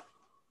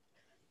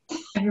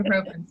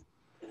 Ibuprofen.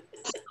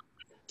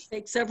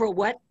 Take several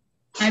what?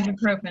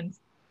 Ibuprofen.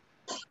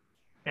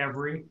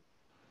 every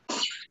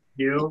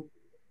you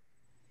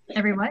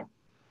Every what?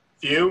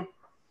 Few.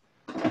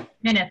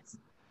 Minutes.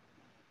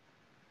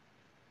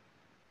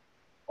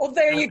 Oh,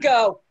 there you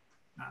go.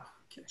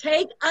 okay.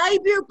 Take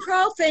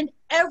ibuprofen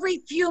every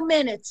few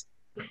minutes.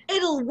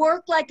 It'll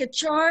work like a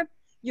charm.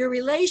 Your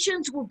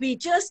relations will be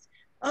just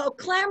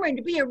clamoring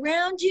to be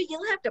around you.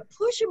 You'll have to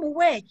push them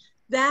away.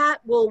 That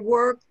will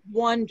work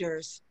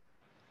wonders.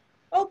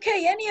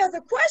 Okay, any other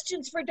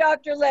questions for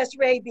Dr. Les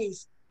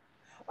Rabies?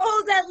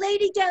 Oh, that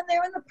lady down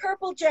there in the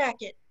purple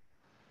jacket.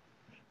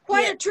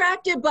 Quite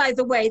attractive, by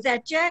the way,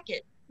 that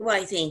jacket.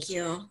 Why, thank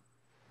you.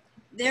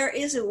 There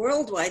is a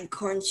worldwide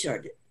coin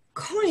shortage,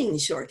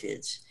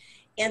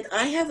 and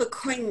I have a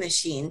coin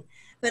machine,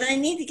 but I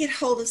need to get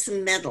hold of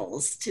some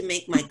metals to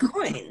make my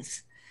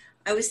coins.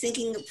 I was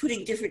thinking of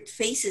putting different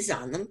faces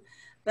on them,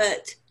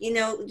 but do you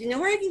know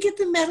where I can get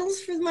the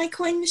metals for my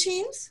coin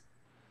machines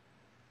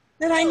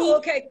that I need?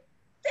 Okay.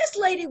 This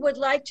lady would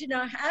like to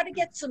know how to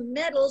get some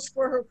metals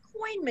for her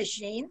coin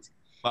machines.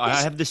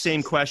 I have the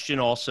same question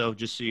also,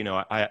 just so you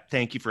know. I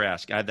thank you for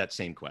asking. I have that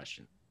same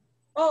question.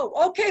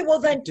 Oh, okay. Well,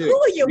 then two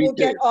of you will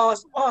get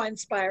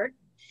awe-inspired.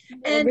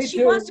 And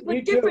she wants to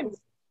put different.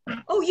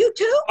 Oh, you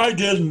too? I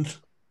didn't.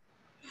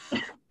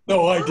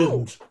 No, I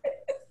didn't.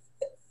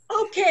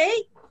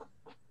 Okay.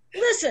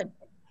 Listen,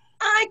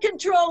 I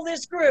control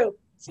this group.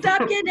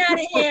 Stop getting out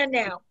of hand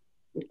now.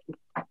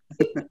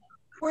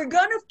 We're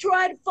going to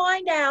try to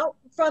find out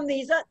from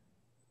these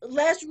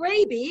Les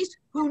Rabies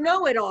who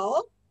know it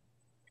all,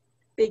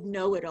 big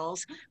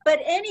know-it-alls. But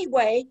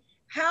anyway,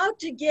 how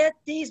to get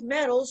these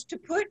metals to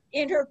put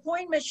in her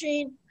coin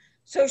machine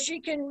so she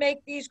can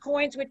make these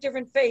coins with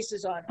different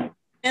faces on them.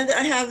 And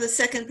I have the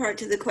second part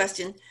to the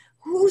question.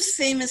 Whose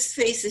famous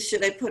faces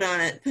should I put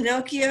on it?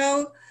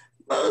 Pinocchio,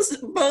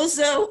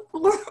 Bozo,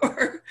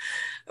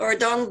 or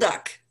Donald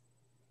Duck?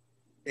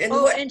 And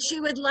and she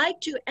would like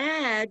to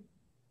add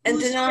and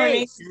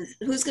denominations.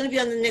 Who's going to be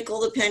on the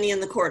nickel, the penny,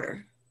 and the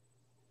quarter?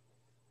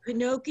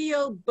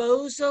 Pinocchio,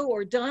 Bozo,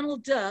 or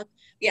Donald Duck?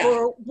 Yeah.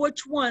 Or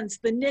which ones?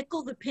 The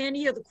nickel, the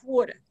penny, or the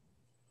quarter?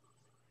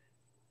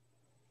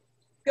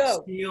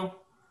 Go.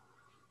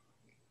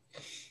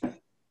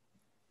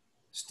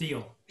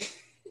 Steel.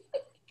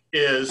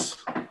 Is.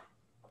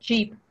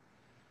 Cheap.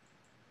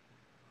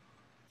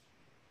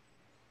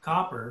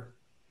 Copper.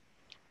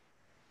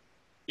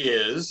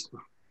 Is.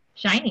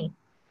 Shiny.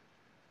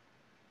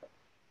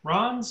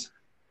 Bronze.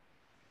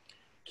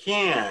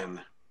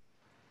 Can.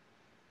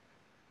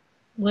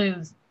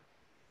 Lose.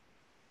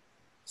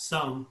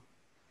 Some.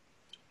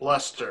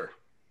 Luster.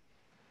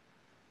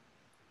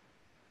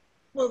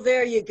 Well,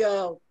 there you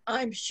go.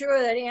 I'm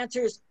sure that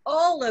answers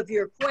all of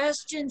your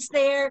questions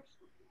there.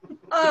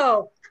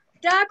 Oh,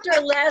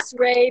 Dr. Les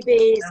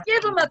Rabies,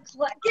 give him a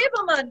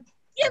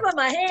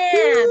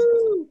hand.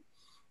 Woo!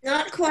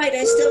 Not quite.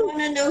 I still want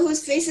to know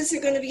whose faces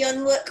are going to be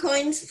on what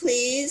coins,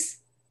 please.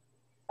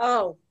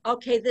 Oh,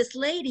 okay. This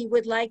lady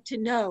would like to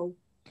know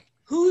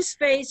whose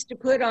face to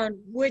put on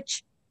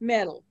which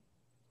medal,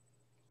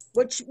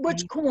 which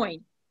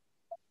coin.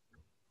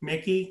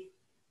 Mickey.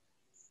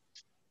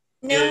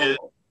 No.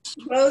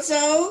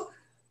 Bozo.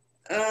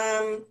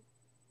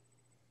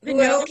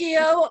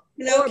 Pinocchio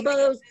or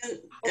Bozo.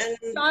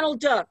 And Donald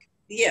Duck.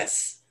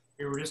 Yes.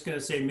 We were just going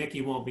to say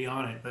Mickey won't be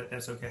on it, but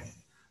that's okay.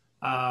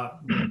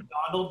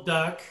 Donald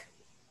Duck.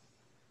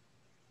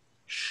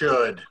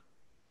 Should.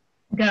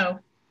 Go.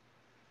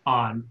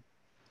 On.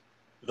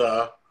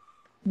 The.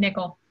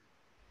 Nickel.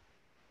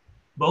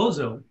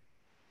 Bozo.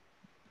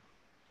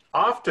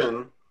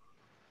 Often.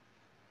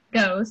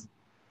 Goes.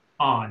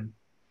 On.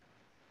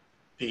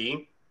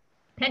 The.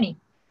 Penny.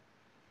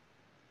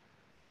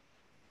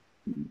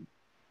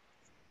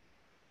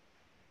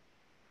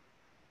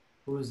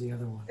 Who was the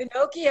other one?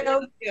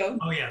 Pinocchio.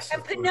 Oh, yes.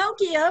 And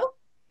Pinocchio.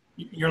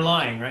 You're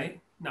lying, right?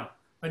 No.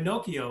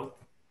 Pinocchio.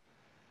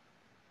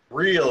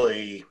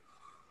 Really.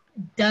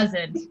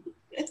 Doesn't.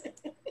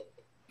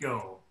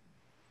 Go.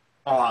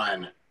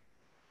 On.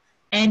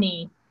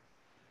 Any.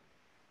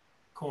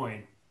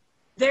 Coin.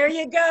 There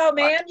you go,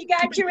 man. You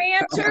got your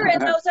answer.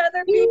 And those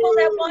other people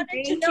that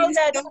wanted to know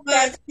that. So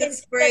much.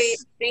 That's great.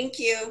 Thank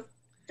you.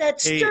 That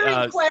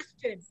stirring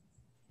question.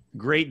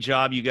 Great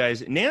job, you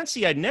guys.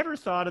 Nancy, I'd never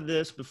thought of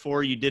this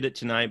before you did it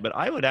tonight, but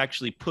I would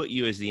actually put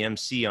you as the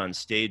MC on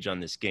stage on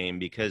this game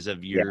because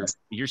of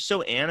you're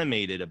so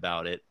animated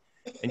about it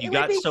and you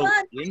got so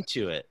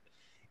into it.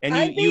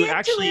 And you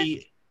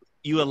actually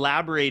you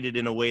elaborated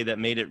in a way that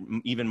made it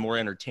even more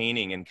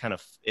entertaining and kind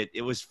of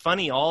it was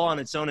funny all on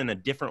its own in a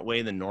different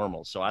way than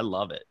normal. So I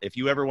love it. If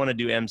you ever want to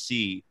do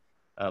MC,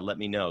 let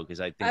me know because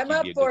I think I'm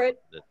up for it.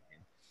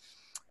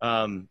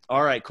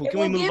 All right, cool. Can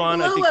we move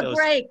on? I think a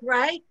break,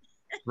 right?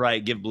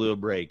 Right, give Blue a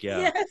break.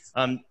 Yeah. Yes.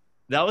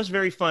 That was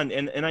very fun,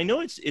 and I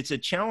know it's a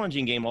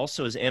challenging game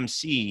also as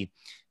MC.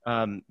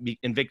 And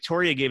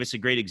Victoria gave us a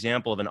great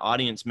example of an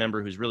audience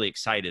member who's really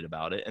excited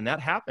about it, and that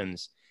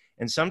happens.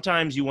 And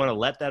sometimes you want to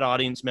let that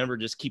audience member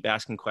just keep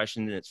asking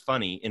questions, and it's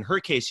funny. In her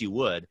case, you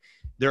would.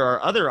 There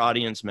are other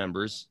audience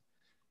members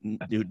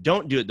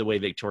don't do it the way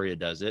Victoria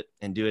does it,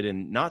 and do it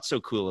in not so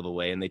cool of a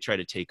way, and they try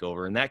to take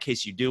over. In that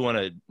case, you do want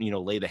to,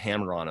 lay the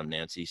hammer on them,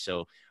 Nancy.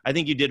 So I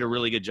think you did a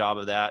really good job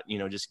of that,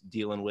 just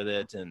dealing with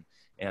it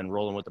and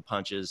rolling with the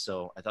punches.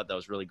 So I thought that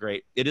was really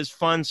great. It is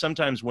fun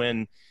sometimes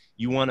when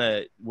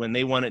when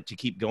they want it to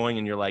keep going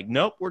and you're like,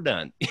 nope, we're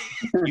done.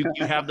 you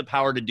have the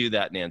power to do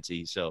that,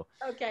 Nancy. So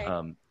okay.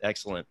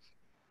 Excellent.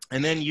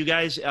 And then you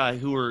guys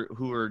who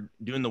are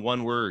doing the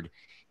one word,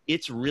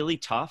 it's really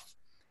tough.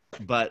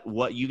 But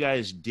what you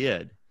guys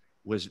did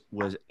was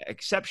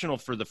exceptional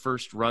for the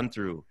first run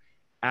through.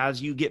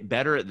 As you get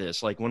better at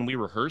this, like when we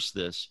rehearse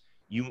this,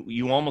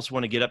 you almost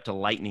want to get up to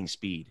lightning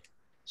speed.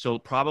 So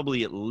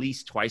probably at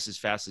least twice as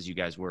fast as you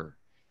guys were.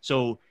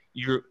 So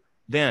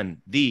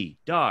then the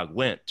dog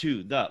went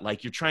to the,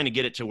 like you're trying to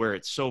get it to where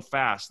it's so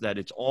fast that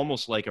it's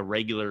almost like a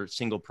regular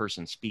single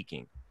person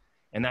speaking.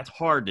 And that's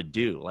hard to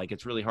do. Like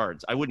it's really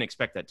hard. I wouldn't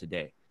expect that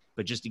today,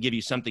 but just to give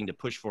you something to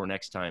push for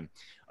next time.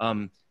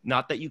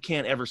 Not that you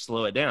can't ever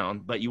slow it down,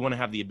 but you want to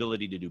have the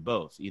ability to do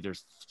both, either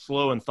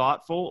slow and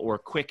thoughtful or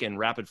quick and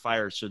rapid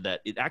fire so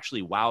that it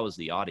actually wows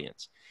the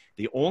audience.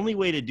 The only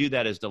way to do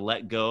that is to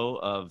let go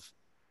of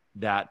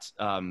that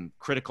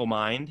critical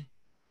mind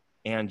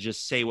and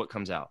just say what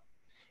comes out.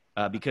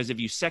 Because if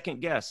you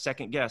second guess,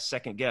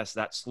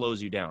 that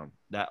slows you down.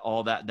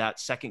 That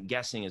second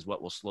guessing is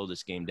what will slow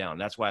this game down.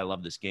 That's why I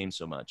love this game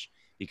so much,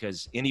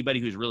 because anybody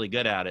who's really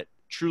good at it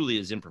truly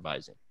is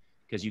improvising,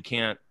 because you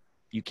can't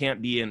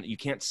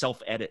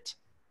self-edit,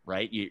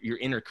 right? Your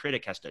inner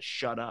critic has to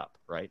shut up,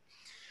 right?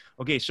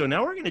 Okay, so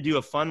now we're going to do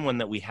a fun one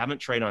that we haven't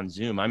tried on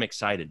Zoom. I'm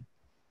excited.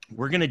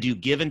 We're going to do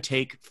give and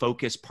take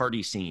focus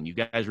party scene. You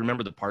guys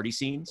remember the party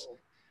scenes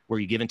where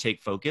you give and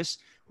take focus?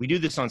 We do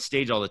this on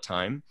stage all the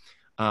time.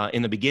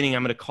 In the beginning,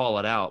 I'm going to call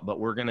it out, but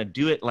we're going to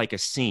do it like a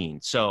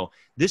scene. So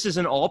this is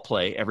an all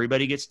play.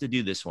 Everybody gets to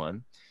do this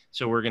one.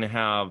 So we're going to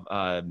have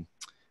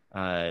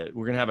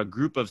a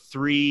group of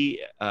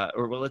three,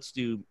 let's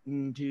do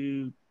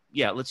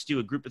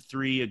a group of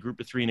three, and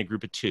a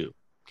group of two.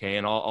 Okay.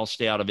 And I'll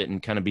stay out of it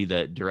and kind of be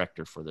the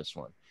director for this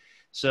one.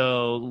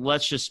 So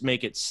let's just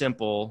make it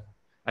simple.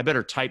 I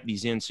better type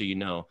these in so you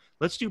know.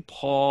 Let's do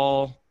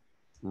Paul,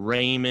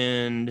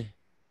 Raymond,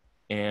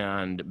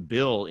 and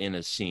Bill in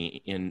a scene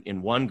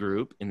in one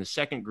group. In the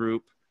second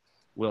group,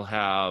 we'll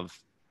have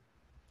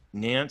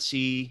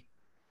Nancy,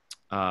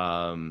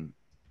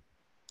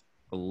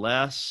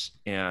 Les,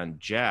 and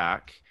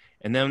Jack.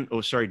 And then,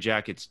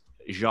 Jack, it's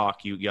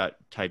Jacques. You got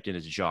typed in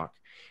as Jacques.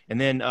 And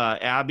then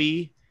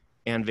Abby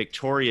and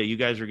Victoria, you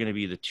guys are going to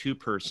be the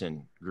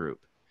two-person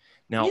group.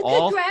 Now, you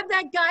could grab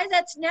that guy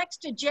that's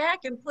next to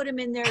Jack and put him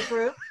in their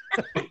group.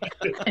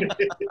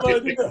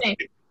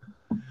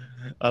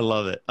 I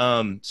love it.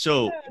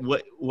 So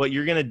what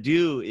you're going to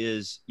do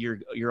is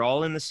you're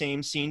all in the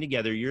same scene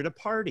together. You're at a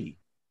party.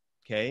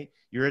 Okay.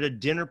 You're at a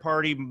dinner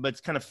party, but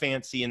it's kind of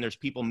fancy and there's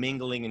people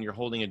mingling and you're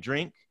holding a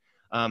drink.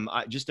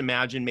 I just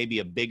imagine maybe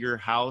a bigger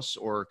house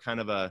or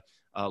kind of a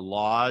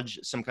lodge,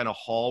 some kind of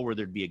hall where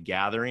there'd be a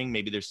gathering.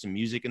 Maybe there's some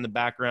music in the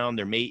background.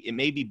 It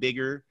may be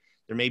bigger.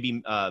 There may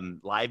be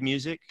live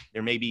music.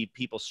 There may be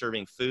people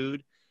serving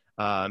food.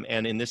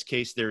 And in this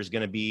case, there's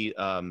going to be,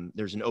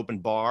 there's an open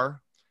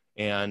bar.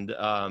 And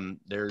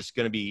there's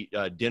going to be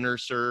dinner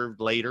served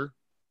later,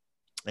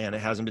 and it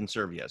hasn't been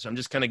served yet. So I'm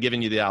just kind of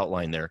giving you the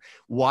outline there.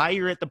 Why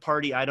you're at the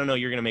party, I don't know.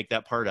 You're going to make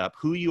that part up.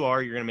 Who you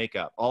are, you're going to make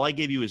up. All I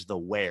give you is the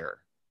where.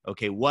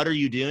 Okay, what are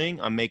you doing?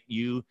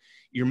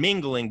 You're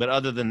mingling, but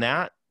other than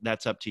that,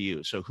 that's up to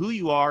you. So who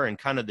you are and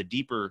kind of the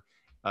deeper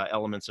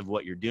elements of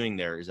what you're doing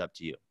there is up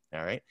to you.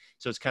 All right,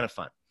 so it's kind of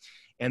fun.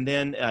 And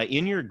then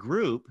in your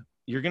group,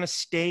 you're going to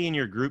stay in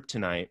your group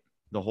tonight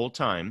the whole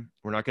time.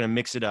 We're not going to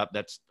mix it up.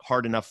 That's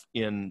hard enough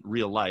in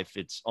real life.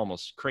 It's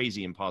almost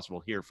crazy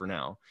impossible here for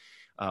now.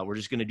 We're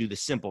just going to do the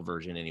simple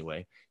version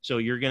anyway. So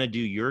you're going to do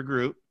your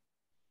group.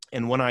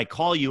 And when I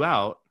call you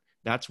out,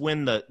 that's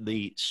when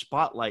the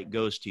spotlight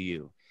goes to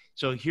you.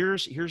 So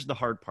here's the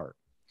hard part.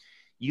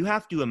 You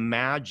have to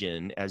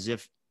imagine as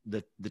if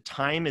the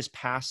time is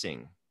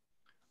passing,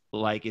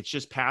 like it's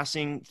just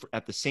passing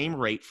at the same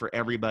rate for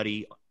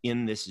everybody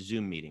in this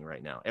Zoom meeting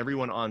right now.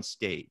 Everyone on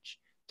stage,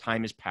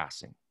 time is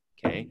passing.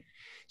 Okay.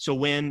 So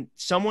when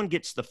someone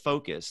gets the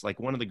focus, like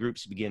one of the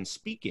groups begins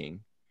speaking,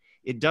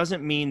 it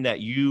doesn't mean that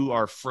you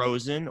are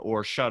frozen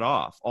or shut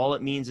off. All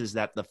it means is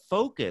that the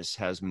focus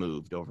has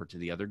moved over to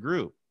the other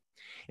group.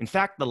 In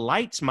fact, the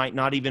lights might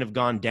not even have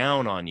gone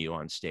down on you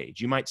on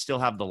stage. You might still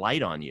have the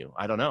light on you.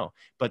 I don't know.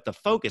 But the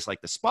focus,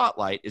 like the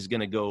spotlight, is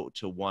going to go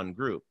to one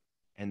group.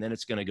 And then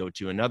it's going to go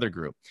to another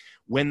group.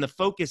 When the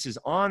focus is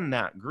on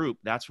that group,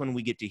 that's when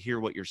we get to hear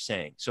what you're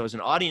saying. So as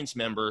an audience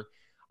member,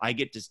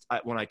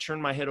 when I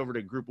turn my head over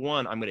to group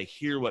one, I'm going to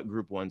hear what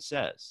group one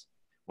says.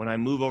 When I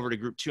move over to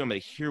group two, I'm going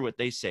to hear what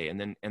they say,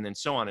 and then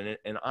so on.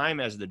 And I'm,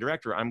 as the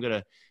director, I'm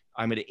going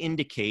to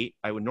indicate.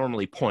 I would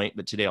normally point,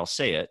 but today I'll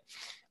say it.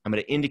 I'm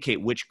going to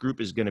indicate which group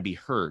is going to be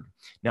heard.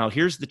 Now,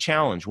 here's the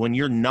challenge: when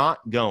you're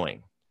not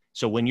going,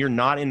 so when you're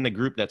not in the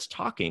group that's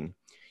talking,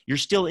 you're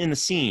still in the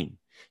scene.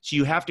 So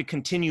you have to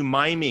continue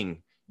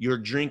miming your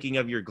drinking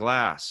of your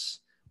glass,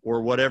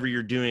 or whatever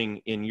you're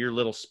doing in your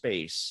little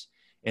space.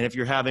 And if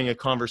you're having a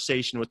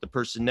conversation with the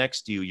person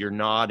next to you, you're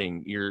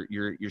nodding,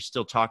 you're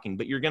still talking,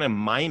 but you're going to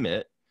mime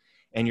it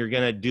and you're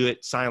going to do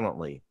it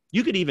silently.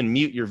 You could even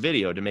mute your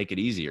video to make it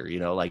easier, you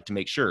know, like to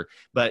make sure,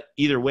 but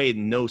either way,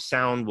 no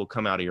sound will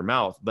come out of your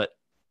mouth, but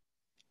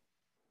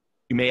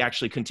you may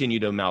actually continue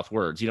to mouth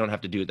words. You don't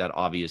have to do it that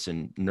obvious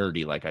and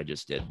nerdy like I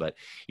just did, but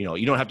you know,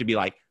 you don't have to be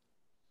like,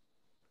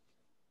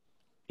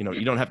 you know,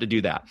 you don't have to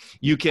do that.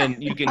 You can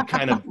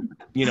kind of,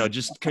 you know,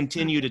 just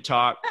continue to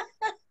talk.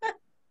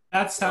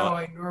 That's how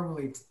I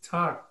normally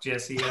talk,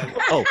 Jesse.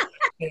 Oh,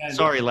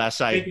 sorry, Les.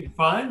 Making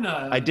fun.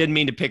 I didn't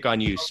mean to pick on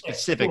you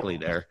specifically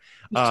there.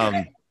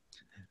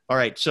 All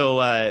right.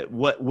 So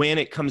when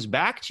it comes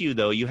back to you,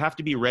 though, you have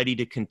to be ready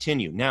to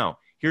continue. Now,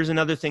 here's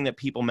another thing that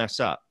people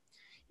mess up.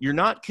 You're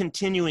not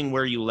continuing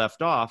where you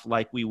left off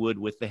like we would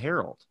with the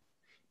Herald,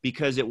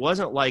 because it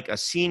wasn't like a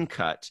scene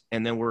cut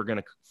and then we're going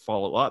to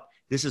follow up.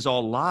 This is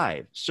all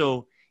live.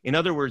 So in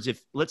other words,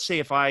 let's say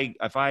if I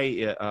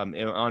am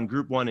on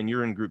group 1 and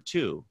you're in group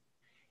 2,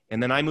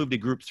 and then I move to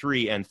group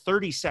 3 and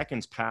 30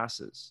 seconds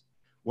passes.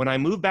 When I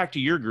move back to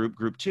your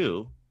group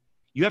 2,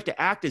 you have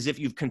to act as if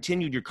you've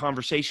continued your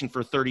conversation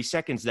for 30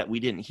 seconds that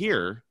we didn't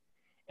hear.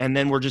 And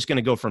then we're just going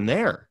to go from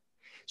there.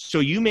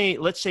 So you may,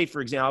 let's say,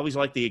 for example, I always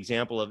like the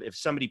example of if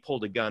somebody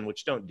pulled a gun,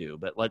 which don't do,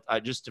 but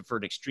just for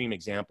an extreme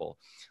example,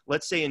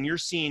 let's say in your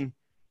scene,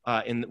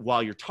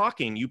 while you're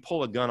talking, you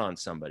pull a gun on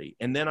somebody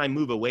and then I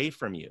move away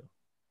from you.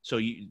 So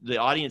the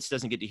audience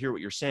doesn't get to hear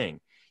what you're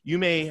saying. You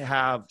may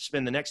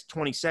spend the next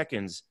 20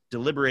 seconds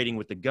deliberating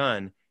with the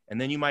gun, and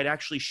then you might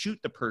actually shoot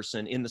the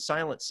person in the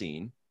silent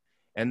scene,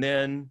 and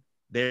then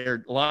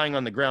they're lying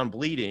on the ground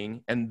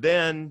bleeding, and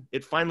then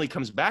it finally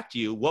comes back to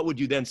you. What would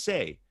you then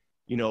say?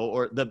 You know,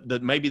 or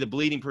maybe the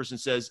bleeding person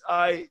says,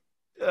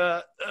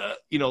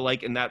 you know,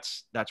 like, and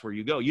that's where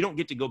you go. You don't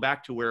get to go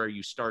back to where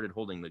you started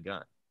holding the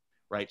gun,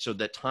 right? So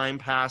that time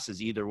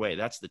passes either way.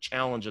 That's the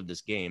challenge of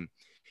this game.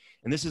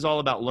 And this is all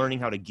about learning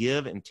how to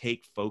give and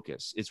take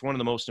focus. It's one of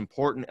the most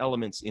important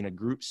elements in a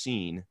group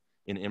scene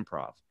in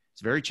improv.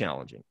 It's very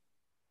challenging.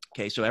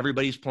 Okay, so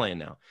everybody's playing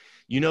now.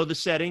 You know the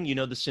setting, you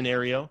know the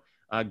scenario.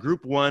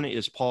 Group 1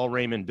 is Paul,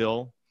 Raymond,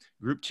 Bill.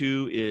 Group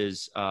 2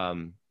 is,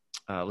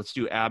 let's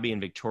do Abby and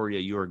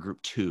Victoria. You are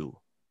group 2.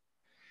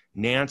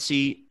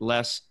 Nancy,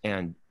 Les,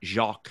 and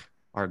Jacques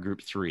are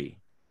group 3.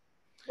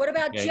 What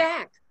about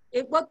Jack?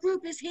 What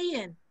group is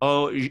he in?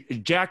 Oh,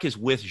 Jack is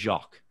with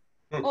Jacques.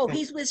 Oh,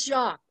 he's with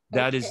Jacques.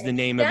 That is the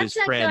name of his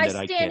friend that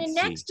I can't see. That's that guy standing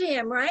next to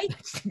him, right?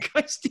 That's the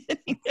guy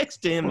standing next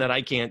to him that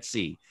I can't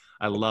see.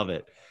 I love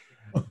it.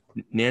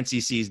 Nancy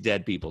sees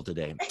dead people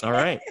today. All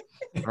right.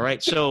 All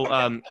right. So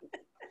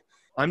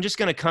I'm just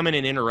going to come in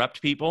and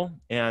interrupt people,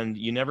 and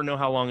you never know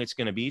how long it's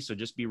going to be. So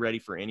just be ready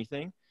for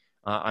anything.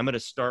 I'm going to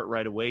start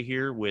right away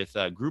here with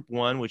group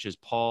 1, which is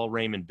Paul,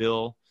 Raymond,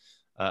 Bill.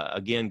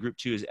 Again, group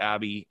 2 is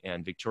Abby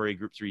and Victoria.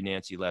 Group 3,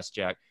 Nancy, Les,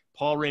 Jack.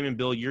 Paul, Raymond,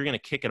 Bill, you're going to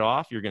kick it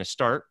off. You're going to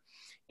start.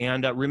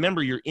 And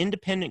remember, you're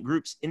independent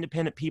groups,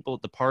 independent people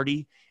at the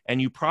party,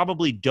 and you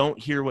probably don't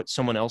hear what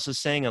someone else is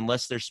saying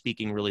unless they're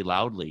speaking really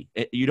loudly.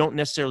 You don't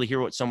necessarily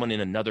hear what someone in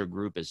another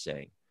group is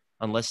saying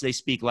unless they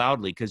speak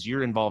loudly, because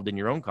you're involved in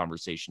your own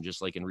conversation,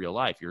 just like in real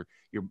life.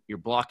 You're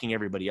blocking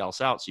everybody else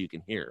out so you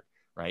can hear,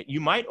 right? You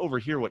might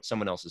overhear what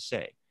someone else is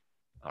saying.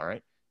 All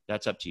right,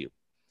 that's up to you.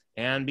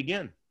 And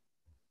begin.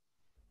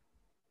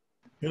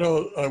 You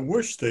know, I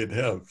wish they'd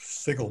have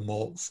single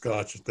malt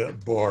scotch at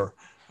that bar.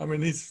 I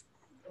mean,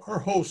 our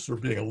hosts are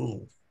being a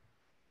little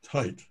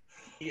tight.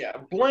 Yeah,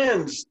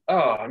 blends.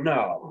 Oh,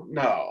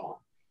 no.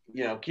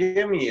 You know,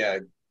 give me a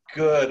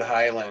good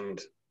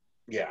Highland.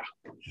 Yeah.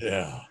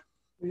 Yeah.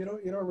 You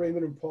know,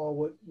 Raymond and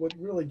Paul, what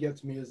really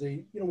gets me is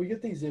we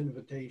get these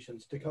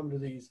invitations to come to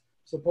these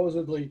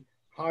supposedly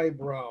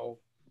highbrow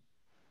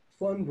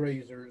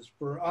fundraisers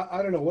for,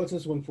 I don't know, what's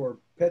this one for?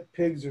 Pet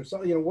pigs or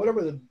something, you know,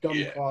 whatever the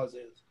dumb cause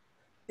is.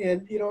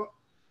 And, you know,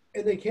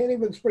 and they can't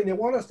even they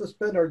want us to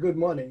spend our good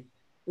money.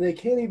 And they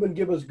can't even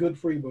give us good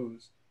free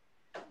booze.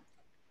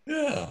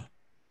 Yeah,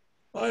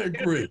 I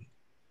agree.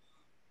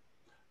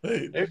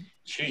 Hey, they're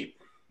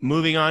cheap.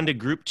 Moving on to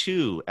group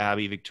 2,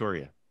 Abby,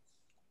 Victoria.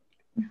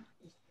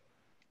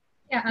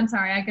 Yeah, I'm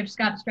sorry. I just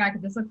got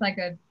distracted. This looks like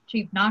a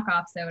cheap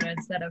knockoff soda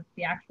instead of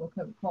the actual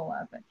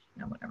Coca-Cola, but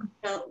you know, whatever.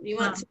 Well, you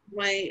want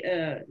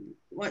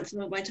some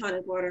of my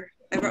tonic water?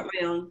 I brought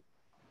my own.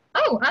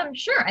 Oh,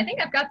 sure. I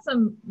think I've got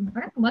some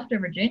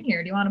leftover gin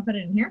here. Do you want to put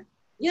it in here?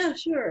 Yeah,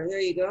 sure.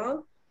 There you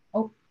go.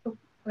 Oh,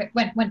 wait,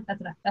 when?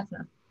 That's enough.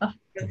 Oh,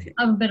 okay.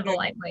 I'm a bit of a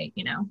lightweight,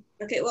 you know.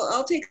 Okay, well,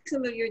 I'll take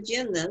some of your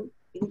gin then.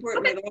 You can pour it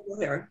in my bottle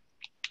here.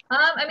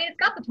 I mean, it's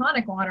got the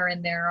tonic water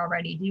in there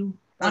already. Do you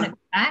want it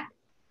back?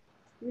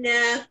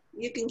 Nah,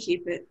 you can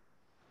keep it.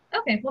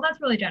 Okay, well,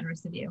 that's really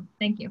generous of you.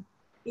 Thank you.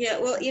 Yeah,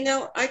 well, you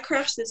know, I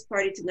crashed this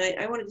party tonight.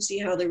 I wanted to see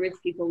how the rich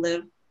people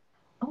live.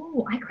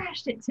 Oh, I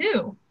crashed it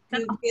too.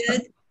 You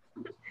did?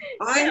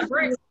 I'm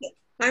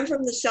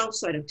from the south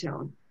side of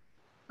town.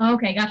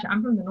 Okay, gotcha.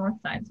 I'm from the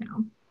north side of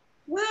town.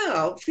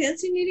 Wow,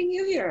 fancy meeting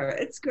you here.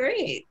 It's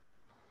great.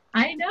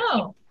 I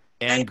know.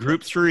 And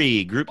group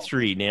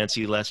three,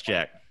 Nancy, Les,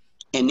 Jack.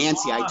 And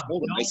Nancy, I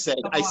told him, I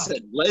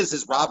said, Les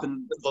is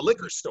robbing the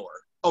liquor store.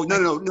 Oh, no,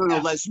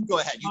 Les, you go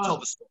ahead. You tell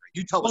the story.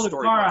 You tell the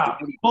story.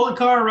 Pull the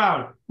car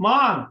around.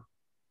 Mom.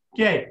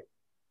 Okay.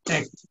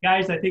 Thanks.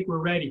 Guys, I think we're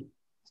ready.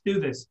 Let's do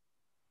this.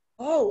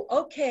 Oh,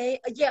 okay.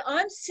 Yeah,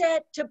 I'm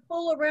set to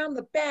pull around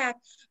the back.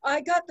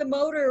 I got the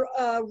motor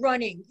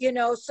running,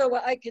 so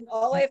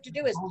all I have to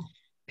do is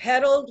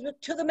pedal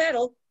to the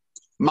metal.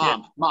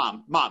 Mom,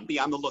 be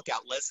on the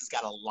lookout. Les has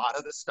got a lot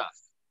of the stuff.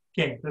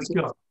 Okay, let's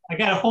go. I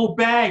got a whole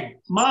bag.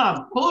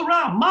 Mom, pull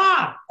around.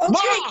 Mom. Okay.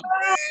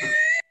 Mom!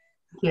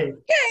 Okay,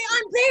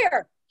 I'm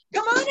there.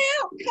 Come on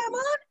out. Come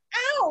on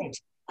out.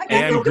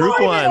 And group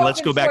one.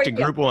 Let's go back to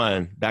group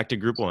one. Back to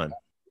group one.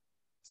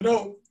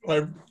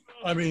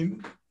 I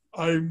mean,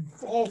 I'm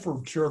all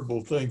for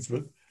charitable things,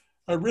 but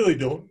I really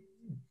don't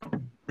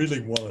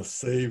want to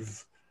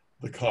save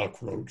the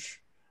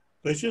cockroach.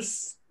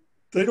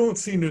 They don't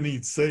seem to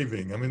need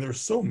saving. I mean,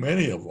 there's so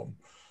many of them.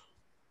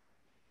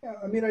 Yeah,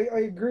 I mean,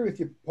 I agree with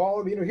you,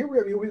 Paul. I mean, here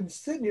we've been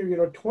sitting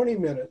here, 20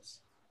 minutes.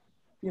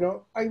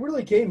 I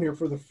really came here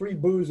for the free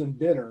booze and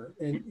dinner.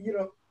 And,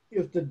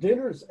 if the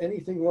dinner is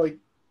anything like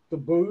the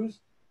booze,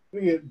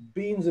 we get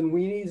beans and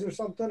weenies or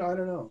something. I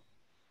don't know.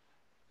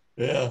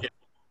 Yeah.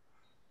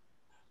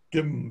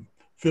 Give them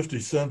 50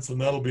 cents and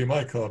that'll be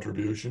my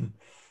contribution.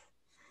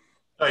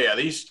 Oh yeah,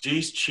 these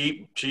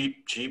cheap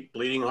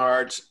bleeding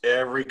hearts,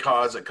 every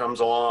cause that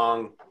comes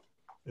along,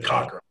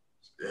 cockroach.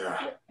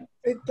 Yeah.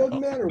 It doesn't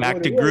matter.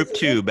 Back to group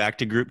two.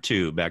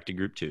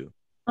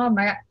 Oh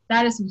my God,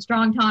 that is some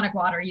strong tonic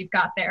water you've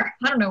got there.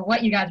 I don't know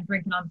what you guys are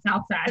drinking on the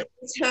south side.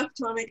 It's half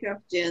tonic, half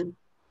gin.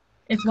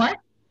 It's what?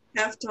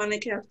 Half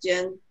tonic, half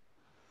gin.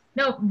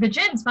 No, the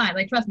gin's fine.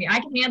 Like, trust me, I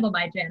can handle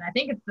my gin. I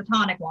think it's the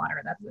tonic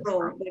water. That's what's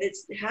wrong. But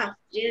it's half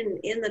gin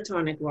in the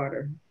tonic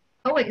water.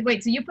 Oh,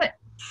 wait. So you put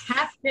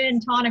half gin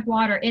tonic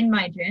water in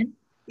my gin?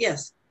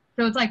 Yes.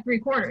 So it's like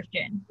 3/4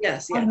 gin?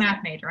 Yes. I'm a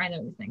math major. I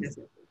know these things.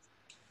 Yes.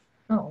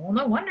 Oh, well,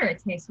 no wonder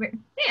it tastes weird.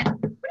 Dan,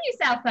 what do you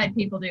Southside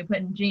people do,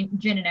 putting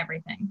gin in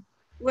everything?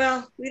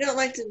 Well, we don't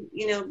like to,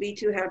 be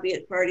too happy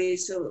at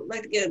parties, so we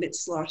like to get a bit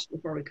sloshed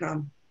before we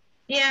come.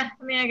 Yeah,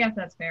 I mean, I guess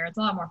that's fair. It's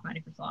a lot more funny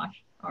for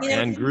slosh. Right.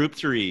 And group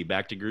three,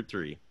 back to group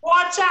three.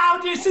 Watch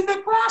out, it's in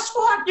the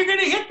crosswalk. You're going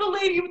to hit the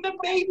lady with the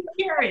baby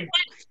carriage.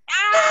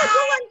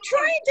 Well, I'm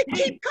trying to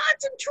keep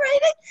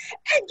concentrated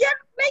and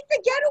make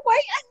the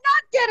getaway and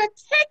not get a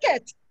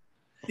ticket.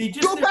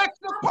 Go back to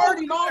the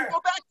party, Mom.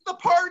 Go back to the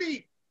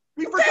party.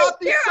 We forgot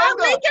the soda. I'm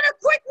making a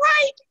quick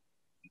right.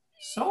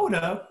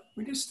 Soda?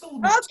 We just stole.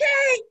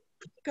 Okay.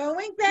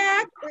 Going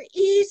back. We're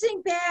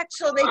easing back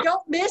so they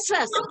don't miss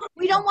us.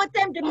 We don't want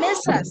them to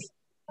miss us.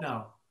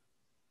 No.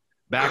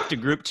 Back to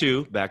group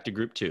two. That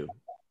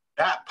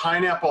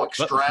pineapple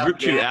extravaganza. Group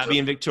two, Abby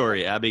and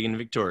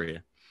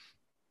Victoria.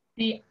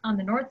 See, on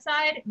the north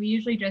side, we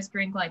usually just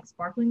drink like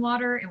sparkling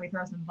water and we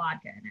throw some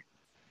vodka in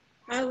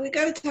it. We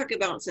got to talk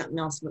about something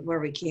else, but where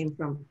we came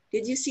from.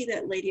 Did you see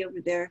that lady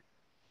over there?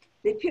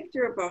 They picked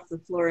her up off the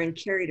floor and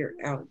carried her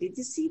out. Did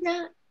you see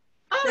that?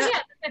 Oh, yeah,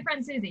 that's my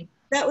friend Susie.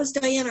 That was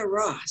Diana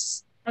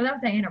Ross. Oh, that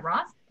was Diana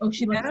Ross? Oh,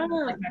 she looked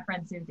like my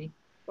friend Susie.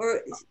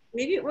 Or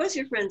maybe it was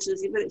your friend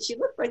Susie, but she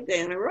looked like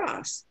Diana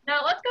Ross. No,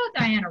 let's go with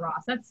Diana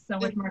Ross. That's so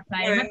much more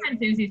exciting. My friend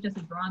Susie's just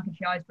as drunk and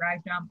she always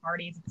drags down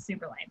parties. It's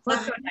super lame. So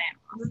let's go with Diana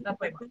Ross. That's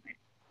way more exciting.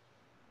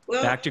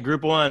 Well, back to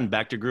group one.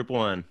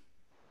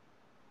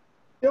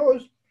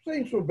 It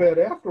ain't so bad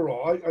after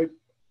all.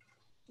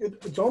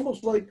 It's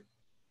almost like,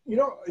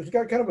 it's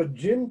got kind of a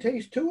gin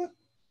taste to it.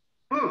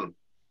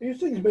 These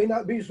things may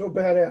not be so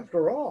bad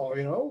after all,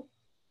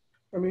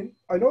 I mean,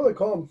 I know they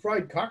call them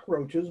fried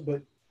cockroaches,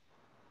 but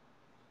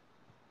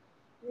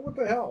what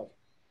the hell?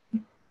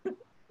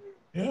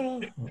 Yeah.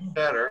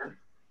 Better.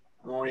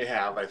 The more you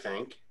have, I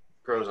think.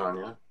 Grows on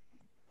you.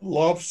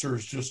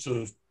 Lobster's just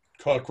a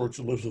cockroach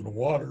that lives in the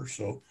water,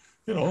 so,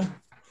 Yeah.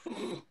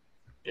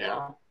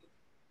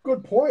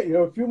 Good point.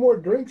 A few more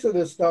drinks of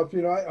this stuff,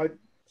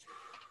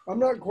 I'm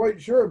not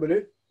quite sure, but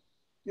it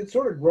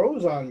sort of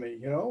grows on me,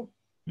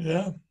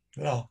 Yeah.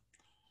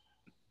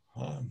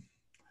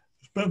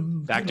 It's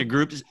been back to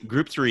group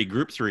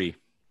three.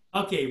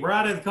 Okay, we're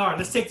out of the car.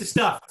 Let's take the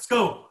stuff. Let's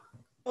go.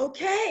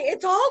 Okay,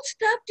 it's all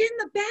stuffed in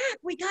the back.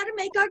 We got to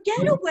make our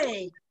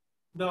getaway.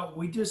 No,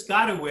 we just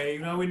got away.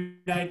 We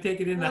gotta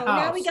take it in the house.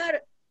 Now we got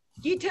to.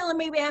 You telling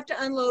me we have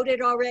to unload it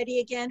already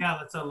again? Yeah,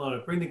 let's unload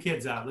it. Bring the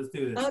kids out. Let's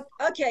do this.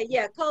 Okay,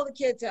 yeah, call the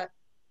kids up.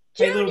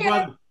 Hey, Junior, little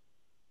brother.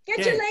 get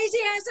your lazy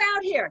ass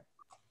out here.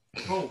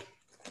 Oh.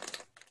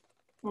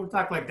 We don't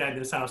talk like that in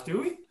this house,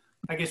 do we?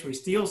 I guess we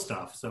steal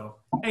stuff, so.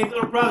 Hey,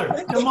 little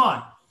brother, come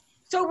on.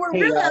 So we're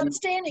really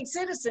outstanding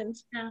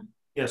citizens.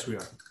 Yes, we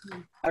are.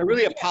 I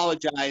really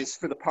apologize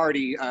for the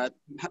party.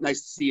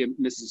 Nice to see you,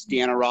 Mrs.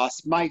 Deanna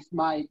Ross. My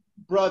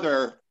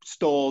brother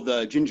stole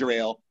the ginger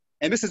ale,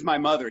 and this is my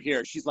mother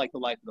here. She's like the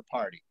life of the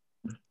party.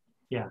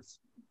 Yes.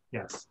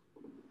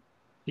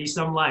 She's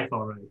some life,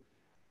 all right.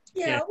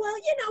 Yeah, well,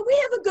 we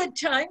have a good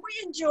time.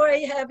 We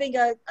enjoy having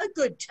a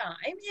good time,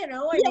 I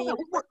mean.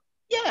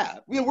 Yeah,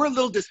 we're a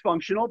little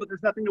dysfunctional, but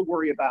there's nothing to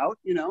worry about,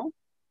 you know.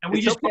 And we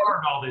It's just okay.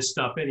 borrowed all this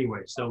stuff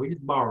anyway, so we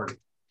just borrowed it.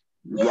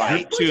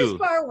 Right. Group We're just two.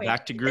 borrowing.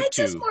 Back to group Makes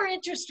us two. more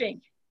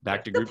interesting.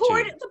 Back to The group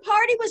two. the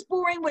party was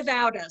boring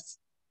without us.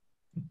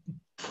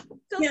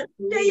 So Can't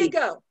there you believe-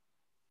 go.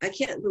 I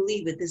can't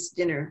believe at this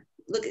dinner,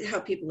 look at how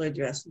people are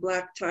dressed,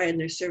 black tie, and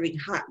they're serving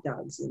hot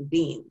dogs and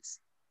beans.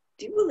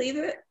 Do you believe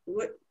it?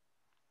 What?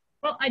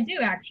 Well, I do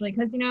actually,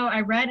 because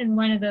I read in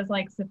one of those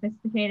like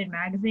sophisticated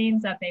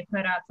magazines that they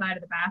put outside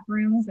of the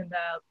bathrooms and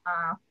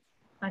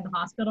the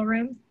hospital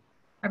rooms.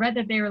 I read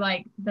that they were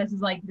like, this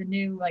is like the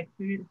new like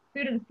food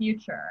of the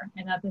future,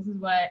 and that this is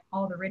what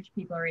all the rich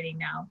people are eating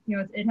now.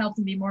 It helps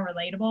them be more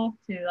relatable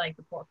to like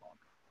the poor folk.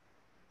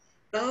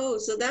 Oh,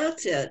 so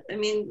that's it. I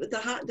mean, the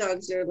hot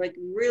dogs are like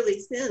really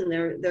thin.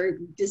 They're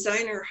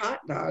designer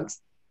hot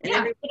dogs, and Yeah,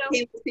 everyone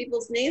came with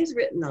people's names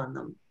written on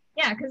them.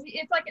 Yeah, because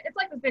it's like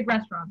those big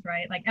restaurants,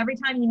 right? Like every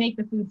time you make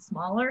the food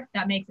smaller,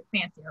 that makes it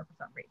fancier for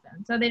some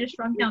reason. So they just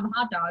shrunk down the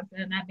hot dogs,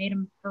 and that made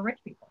them for rich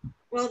people.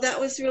 Well, that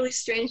was really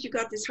strange. You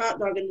got this hot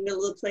dog in the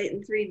middle of the plate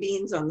and 3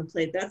 beans on the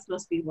plate. That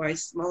must be why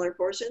smaller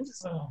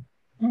portions. Oh.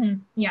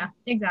 Yeah,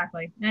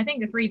 exactly. And I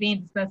think the 3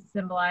 beans is supposed to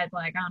symbolize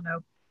like, I don't know,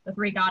 the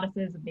 3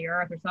 goddesses of the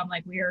earth or some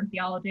like weird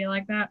theology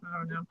like that. I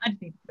don't know. I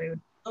just eat food.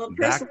 Oh,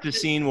 Back to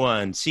scene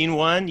one. Scene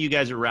one, you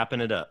guys are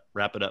wrapping it up.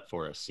 Wrap it up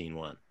for us, scene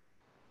one.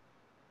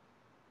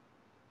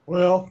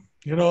 Well,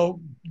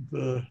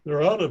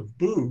 they're out of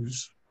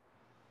booze,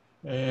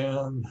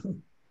 and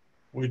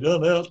we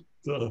done out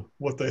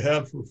what they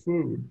had for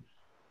food.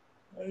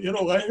 I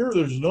hear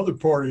there's another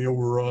party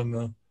over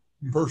on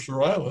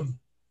Mercer Island.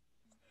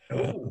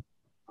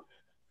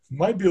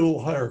 Might be a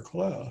little higher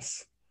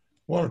class.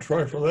 Want to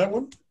try for that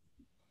one?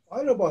 I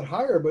don't know about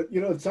higher, but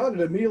it sounded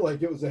to me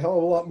like it was a hell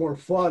of a lot more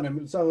fun. I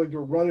mean, it sounded like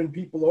you're running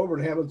people over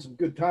and having some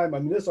good time. I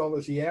mean, all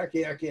this yak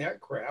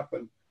crap,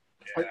 and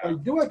I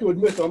do have to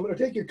admit, though, I'm going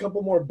to take you a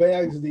couple more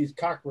bags of these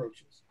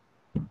cockroaches.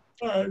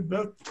 All right,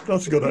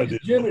 that's a good idea.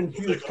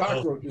 Gin-infused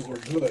cockroaches are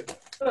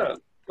good.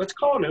 Let's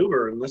call an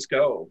Uber and let's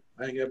go.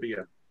 I think that'd be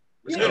a.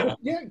 Let's go.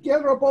 Yeah,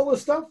 gather up all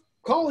this stuff.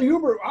 Call the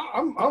Uber.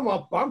 I'm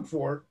up. I'm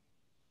for it.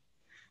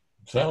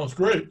 Sounds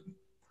great.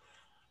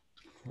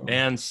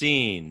 And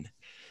scene.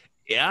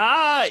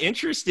 Yeah,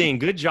 interesting.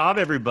 Good job,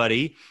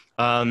 everybody.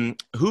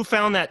 Who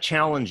found that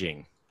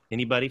challenging?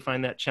 Anybody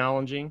find that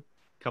challenging?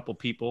 A couple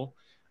people.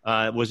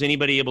 Was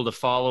anybody able to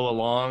follow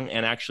along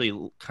and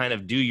actually kind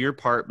of do your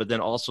part, but then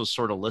also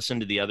sort of listen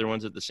to the other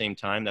ones at the same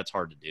time? That's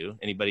hard to do.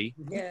 Anybody?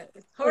 Yeah,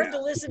 it's hard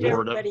to listen to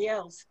Sort of. everybody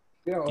else.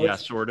 Yeah,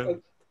 sort of.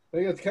 I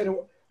think it's kind of.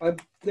 I'm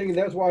thinking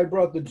that's why I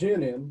brought the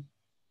gin in,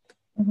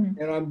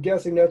 and I'm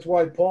guessing that's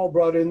why Paul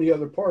brought in the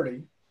other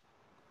party.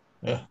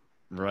 Yeah.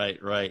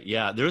 Right.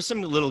 Yeah, there's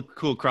some little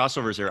cool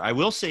crossovers there. I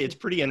will say it's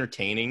pretty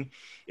entertaining,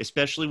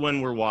 especially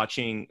when we're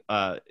watching,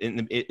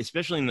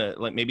 especially in the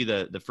like maybe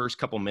the first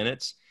couple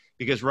minutes,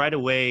 because right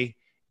away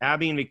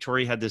Abby and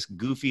Victoria had this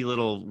goofy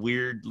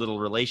weird little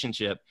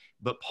relationship,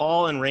 but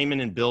Paul and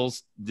Raymond and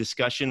Bill's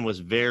discussion was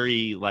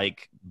very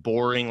like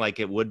boring, like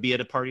it would be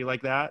at a party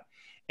like that.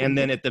 And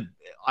then at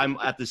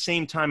the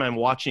same time I'm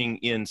watching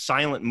in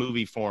silent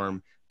movie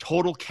form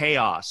total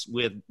chaos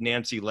with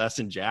Nancy, Les,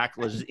 and Jack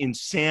was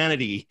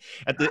insanity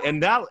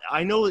and that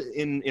I know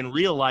in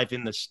real life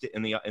in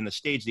the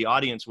stage the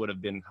audience would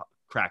have been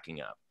cracking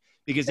up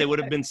because they would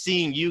have been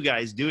seeing you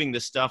guys doing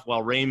this stuff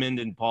while Raymond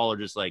and Paul are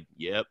just like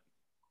yep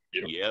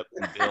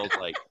and Bill's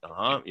like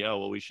yeah,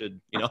 well we should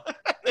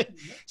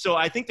so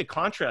I think the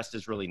contrast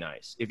is really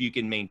nice if you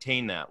can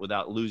maintain that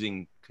without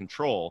losing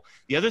control.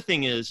 The other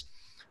thing is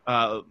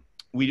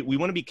we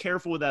want to be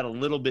careful with that a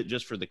little bit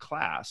just for the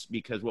class,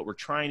 because what we're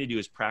trying to do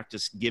is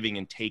practice giving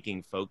and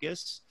taking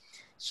focus.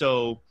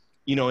 So,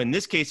 in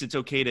this case, it's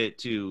okay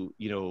to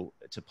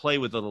play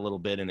with it a little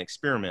bit and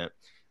experiment.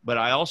 But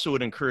I also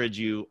would encourage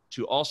you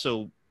to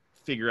also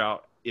figure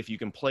out if you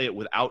can play it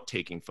without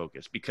taking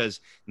focus,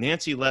 because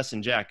Nancy, Les,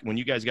 and Jack, when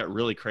you guys got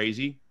really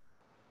crazy,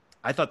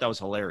 I thought that was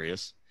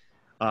hilarious.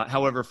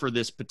 However, for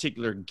this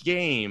particular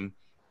game,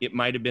 it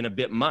might have been a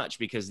bit much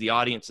because the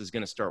audience is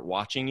going to start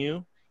watching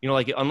you.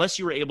 Like unless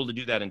you were able to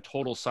do that in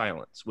total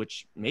silence,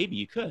 which maybe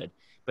you could,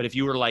 but if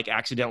you were like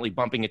accidentally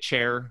bumping a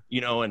chair,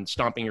 and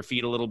stomping your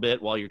feet a little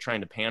bit while you're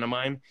trying to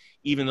pantomime,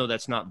 even though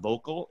that's not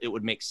vocal, it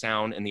would make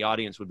sound and the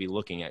audience would be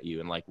looking at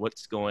you and like,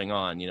 what's going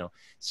on,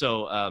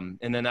 So,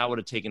 and then that would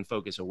have taken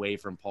focus away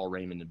from Paul,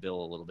 Raymond, and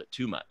Bill a little bit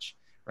too much,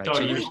 right?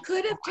 So We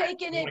could have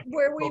taken it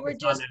where we were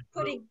just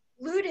putting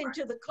loot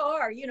into the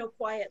car,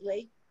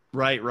 quietly.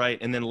 Right.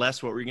 And then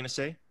Les, what were you going to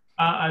say?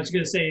 I was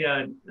going to say,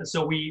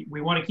 so we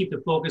want to keep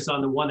the focus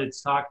on the one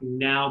that's talking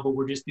now, but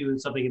we're just doing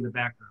something in the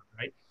background,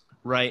 right?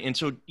 Right. And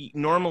so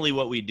normally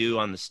what we do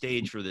on the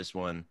stage for this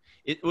one,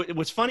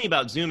 what's funny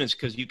about Zoom is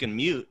because you can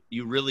mute,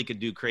 you really could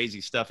do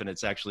crazy stuff and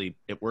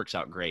it works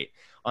out great.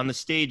 On the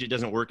stage, it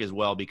doesn't work as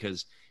well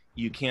because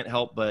you can't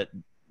help but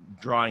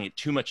drawing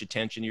too much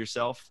attention to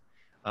yourself.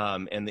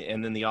 And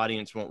then the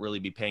audience won't really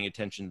be paying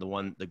attention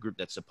to the group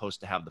that's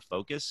supposed to have the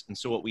focus. And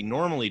so what we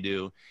normally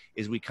do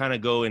is we kind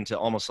of go into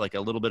almost like a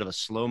little bit of a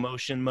slow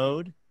motion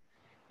mode.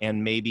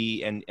 and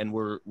maybe, and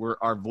we're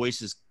our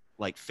voices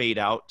like fade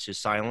out to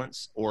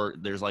silence, or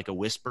there's like a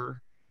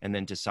whisper and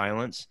then to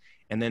silence.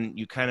 And then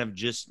you kind of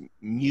just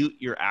mute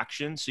your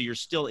action. So you're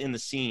still in the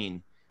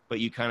scene, but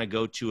you kind of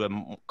go to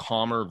a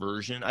calmer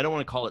version. I don't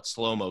want to call it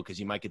slow-mo because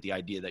you might get the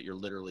idea that you're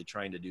literally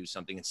trying to do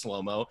something in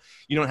slow-mo.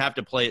 You don't have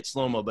to play it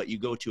slow-mo, but you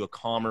go to a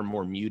calmer,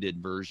 more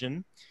muted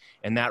version.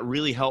 And that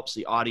really helps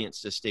the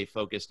audience to stay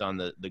focused on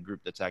the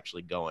group that's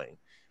actually going.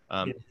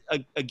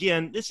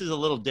 Again, this is a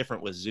little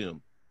different with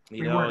Zoom.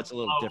 You know, it's a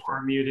little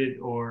different. Or muted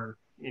or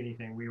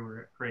anything. We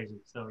were crazy.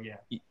 So yeah.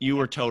 You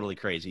were totally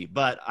crazy.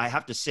 But I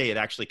have to say it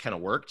actually kind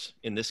of worked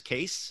in this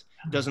case.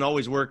 It doesn't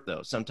always work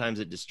though. Sometimes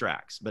it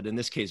distracts. But in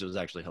this case, it was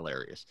actually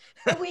hilarious.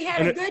 But we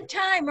had a good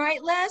time,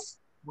 right, Les?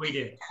 We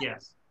did,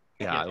 yes.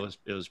 Yeah,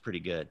 it was pretty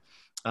good.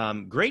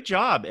 Great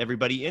job,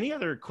 everybody. Any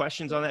other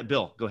questions on that?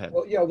 Bill, go ahead.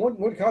 Well, yeah,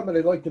 one comment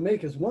I'd like to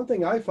make is one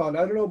thing I found,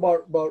 I don't know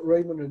about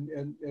Raymond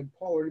and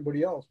Paul or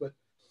anybody else, but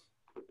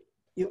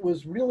it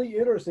was really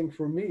interesting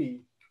for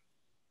me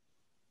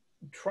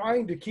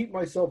trying to keep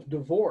myself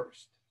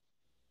divorced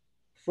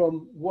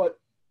from what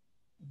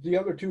the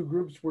other two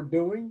groups were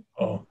doing,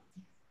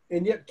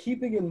 and yet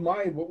keeping in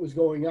mind what was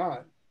going on.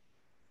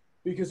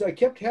 Because I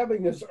kept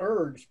having this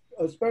urge,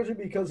 especially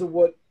because of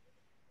what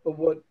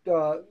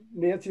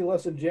Nancy,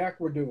 Les, and Jack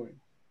were doing,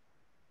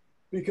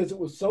 because it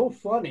was so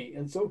funny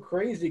and so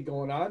crazy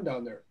going on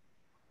down there.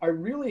 I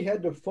really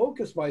had to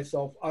focus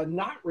myself on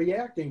not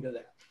reacting to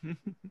that.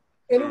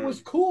 And it was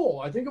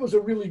cool. I think it was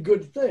a really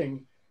good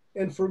thing.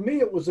 And for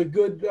me, it was a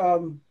good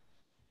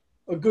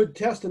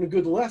test and a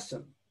good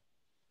lesson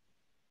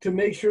to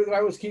make sure that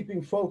I was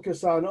keeping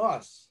focus on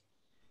us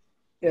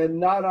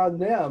and not on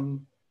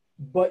them,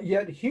 but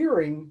yet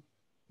hearing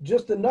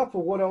just enough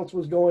of what else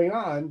was going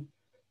on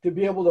to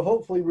be able to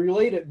hopefully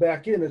relate it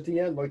back in at the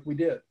end like we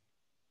did.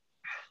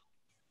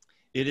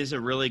 It is a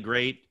really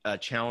great,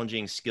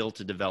 challenging skill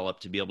to develop,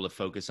 to be able to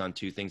focus on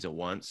two things at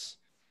once.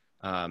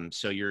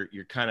 So you're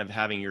kind of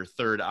having your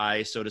third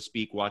eye, so to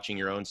speak, watching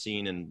your own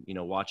scene and,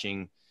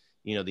 watching,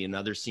 the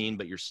another scene,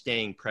 but you're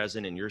staying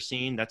present in your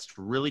scene. That's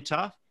really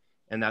tough.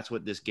 And that's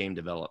what this game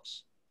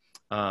develops.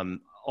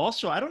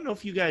 Also, I don't know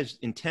if you guys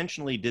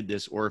intentionally did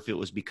this or if it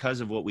was because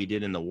of what we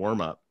did in the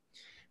warm-up,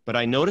 but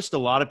I noticed a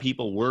lot of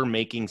people were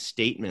making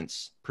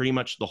statements pretty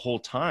much the whole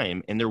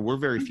time, and there were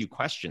very few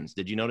questions.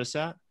 Did you notice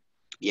that?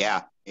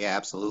 Yeah,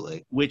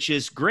 absolutely. Which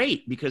is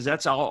great, because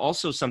that's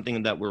also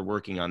something that we're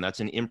working on. That's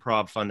an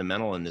improv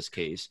fundamental in this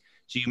case.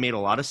 So you made a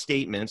lot of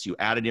statements, you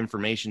added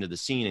information to the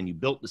scene, and you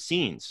built the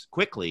scenes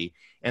quickly,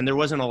 and there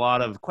wasn't a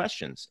lot of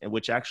questions,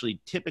 which actually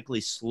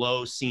typically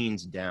slow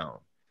scenes down.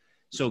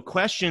 So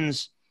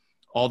questions,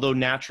 although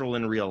natural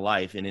in real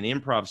life, in an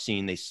improv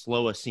scene, they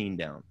slow a scene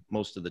down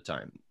most of the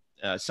time.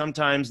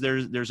 Sometimes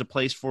there's a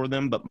place for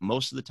them, but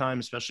most of the time,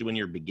 especially when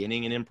you're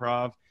beginning an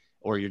improv,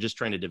 or you're just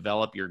trying to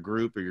develop your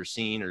group or your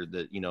scene, or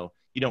you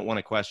don't want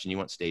a question, you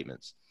want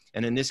statements.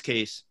 And in this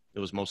case, it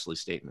was mostly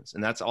statements.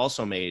 And that's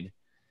also made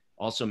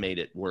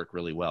it work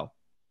really well.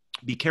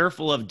 Be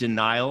careful of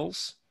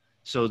denials,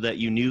 so that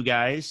you new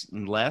guys,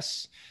 and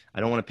Les, I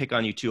don't want to pick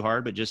on you too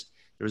hard, but just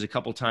there was a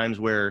couple times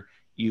where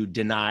you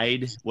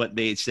denied what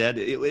they said.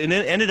 It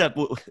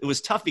was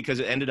tough because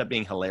it ended up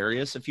being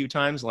hilarious a few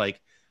times.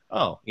 Like,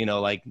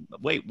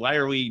 wait, why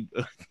are we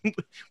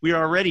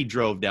already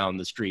drove down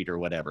the street or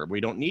whatever. We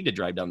don't need to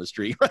drive down the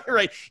street,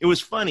 right? It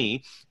was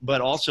funny,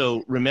 but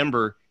also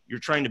remember, you're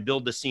trying to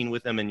build the scene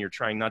with them, and you're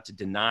trying not to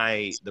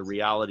deny the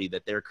reality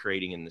that they're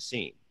creating in the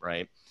scene,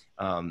 right?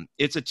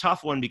 It's a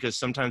tough one because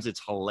sometimes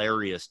it's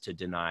hilarious to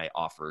deny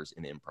offers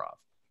in improv.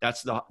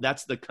 That's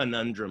the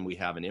conundrum we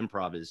have in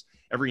improv, is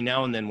every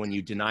now and then when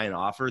you deny an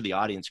offer, the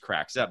audience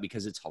cracks up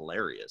because it's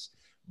hilarious.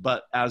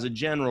 But as a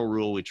general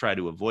rule, we try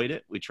to avoid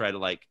it. We try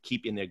to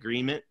keep in the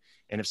agreement.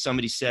 And if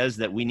somebody says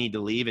that we need to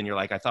leave and you're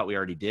like, I thought we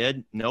already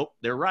did. Nope,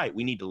 they're right.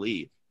 We need to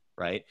leave.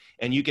 Right.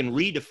 And you can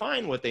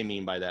redefine what they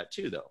mean by that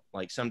too, though.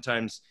 Like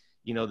sometimes,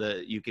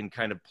 you can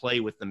kind of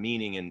play with the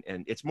meaning,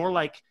 and it's more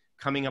like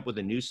coming up with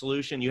a new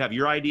solution. You have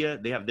your idea,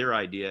 they have their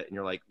idea, and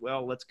you're like,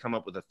 well, let's come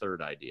up with a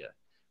third idea.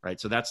 Right.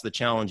 So that's the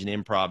challenge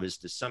in improv, is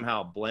to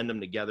somehow blend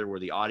them together where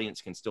the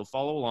audience can still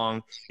follow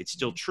along. It's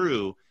still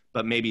true,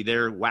 but maybe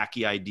their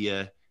wacky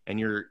idea and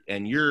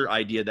your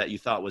idea that you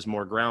thought was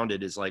more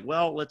grounded is like,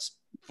 well, let's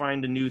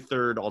find a new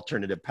third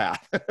alternative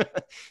path.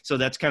 So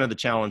that's kind of the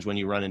challenge when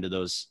you run into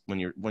those, when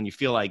you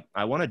feel like,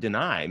 I want to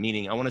deny,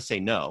 meaning I want to say,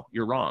 no,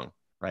 you're wrong.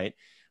 Right.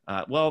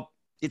 Well,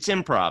 it's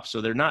improv,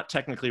 so they're not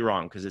technically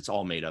wrong because it's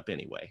all made up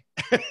anyway.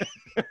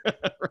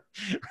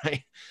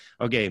 Right.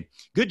 Okay.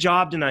 Good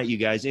job tonight, you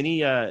guys.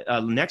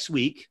 Next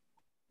week,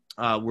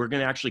 we're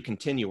going to actually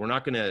continue.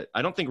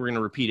 I don't think we're going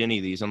to repeat any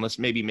of these, unless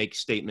maybe make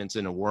statements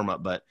in a warm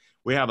up, but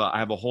I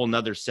have a whole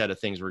nother set of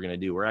things we're going to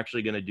do. We're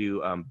actually going to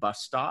do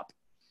Bus Stop,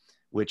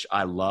 which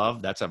I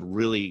love. That's a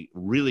really,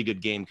 really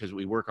good game because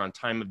we work on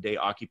time of day,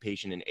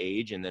 occupation, and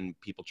age, and then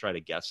people try to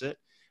guess it.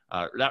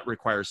 That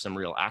requires some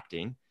real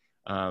acting.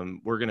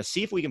 We're going to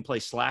see if we can play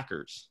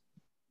Slackers,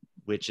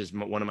 which is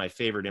one of my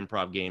favorite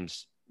improv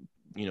games,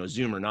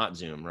 Zoom or not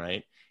Zoom,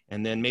 right?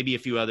 And then maybe a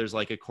few others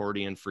like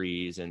accordion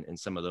freeze and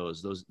some of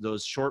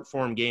those short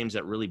form games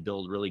that really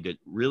build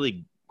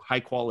really high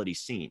quality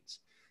scenes.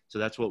 So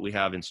that's what we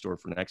have in store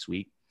for next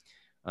week.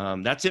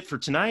 That's it for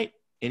tonight.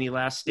 Any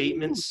last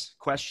statements,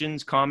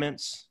 questions,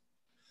 comments?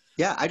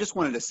 Yeah, I just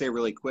wanted to say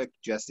really quick,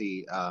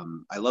 Jesse,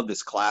 I love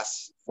this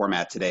class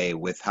format today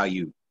with how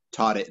you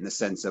taught it, in the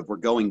sense of we're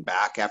going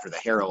back after the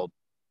Herald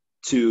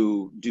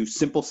to do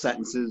simple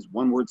sentences,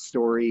 one-word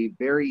story,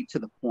 very to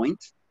the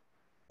point,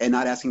 and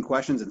not asking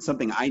questions. And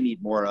something I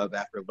need more of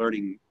after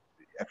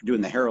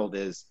doing the Herald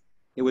is,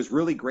 it was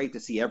really great to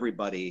see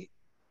everybody,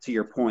 to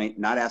your point,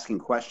 not asking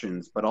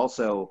questions, but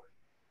also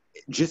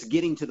just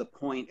getting to the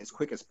point as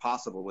quick as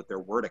possible with their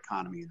word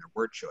economy and their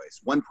word choice.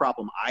 One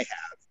problem I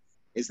have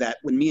is that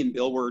when me and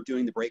Bill were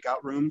doing the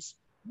breakout rooms,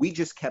 we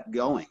just kept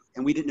going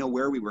and we didn't know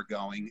where we were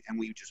going, and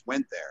we just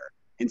went there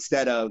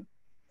instead of,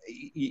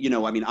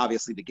 I mean,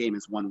 obviously the game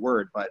is one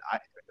word, but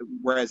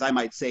whereas I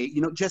might say,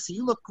 Jesse,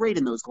 you look great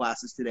in those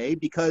glasses today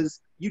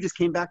because you just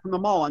came back from the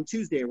mall on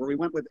Tuesday where we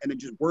went with, and then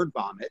just word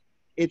bomb it.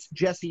 It's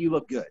Jesse, you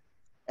look good.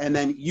 And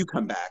then you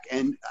come back.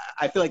 And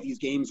I feel like these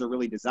games are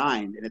really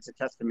designed, and it's a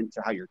testament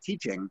to how you're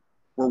teaching,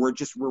 where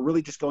we're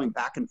really just going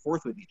back and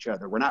forth with each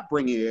other. We're not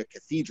bringing a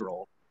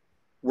cathedral,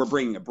 we're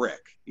bringing a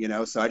brick,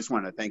 So I just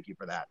wanted to thank you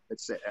for that.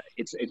 It's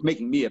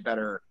making me a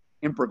better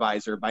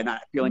improviser by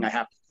not feeling I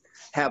have to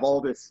have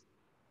all this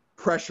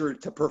pressure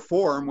to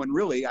perform, when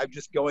really I'm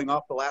just going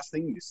off the last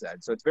thing you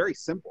said. So it's very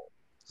simple.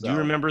 So, do you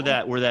remember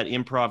where that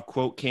improv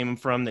quote came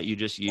from that you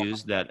just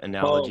used, that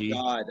analogy?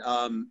 Oh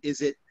God,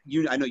 is it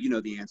I know you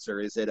know the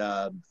answer. Is it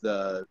one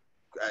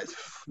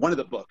of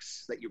the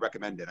books that you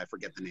recommended? I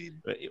forget the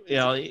name.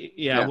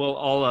 Yeah. Well,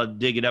 I'll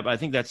dig it up. I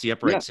think that's the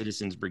Upright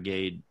Citizens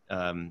Brigade.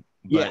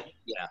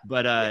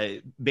 But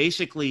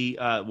basically,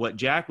 what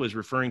Jack was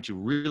referring to,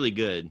 really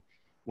good.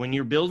 When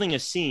you're building a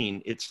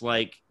scene, it's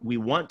like we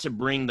want to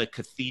bring the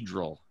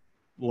cathedral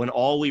when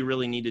all we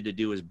really needed to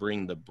do is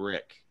bring the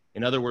brick.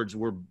 In other words,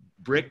 we're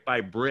brick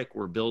by brick,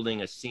 we're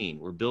building a scene.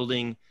 We're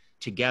building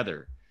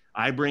together.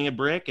 I bring a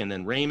brick, and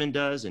then Raymond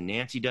does, and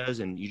Nancy does,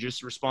 and you're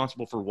just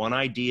responsible for one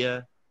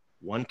idea,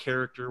 one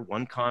character,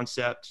 one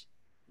concept,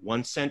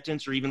 one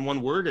sentence, or even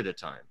one word at a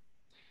time.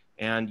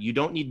 And you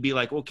don't need to be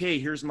like, okay,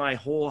 here's my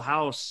whole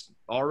house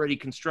already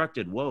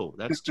constructed. Whoa,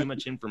 that's too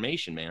much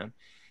information, man.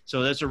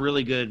 So that's a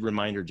really good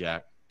reminder,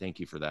 Jack. Thank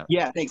you for that.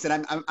 Yeah, thanks.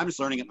 And I'm just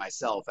learning it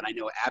myself. And I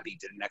know Abby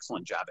did an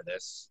excellent job of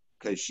this,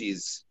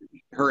 because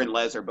her and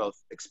Les are both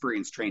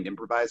experienced, trained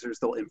improvisers.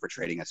 They'll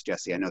infiltrating us,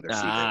 Jesse. I know they're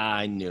secret.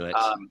 I knew it.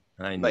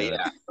 I knew it.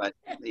 But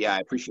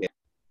I appreciate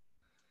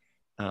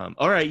it.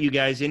 All right, you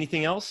guys,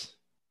 anything else?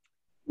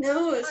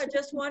 No, I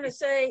just want to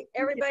say,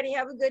 everybody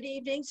have a good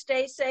evening.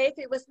 Stay safe.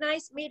 It was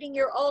nice meeting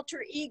your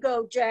alter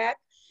ego, Jack.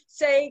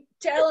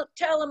 Tell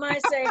him I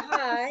say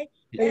hi.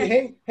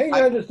 Hey, hang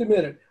on just a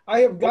minute.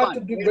 I have got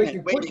to make a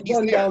quick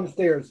run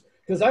downstairs,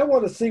 because I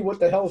want to see what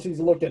the hell she's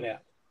looking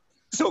at.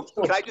 So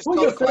can I just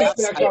go to class?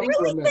 He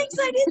really thinks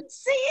I didn't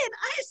see it.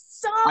 I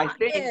saw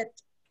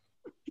it.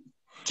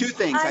 Two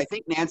things. I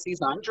think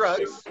Nancy's on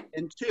drugs,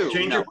 and two.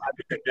 Change your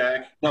picture,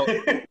 Jack. No,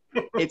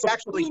 it's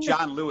actually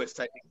John Lewis.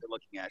 I think they're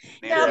looking at.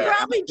 Now,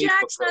 probably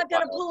Jack's not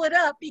going to pull it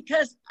up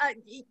because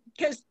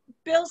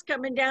Bill's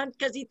coming down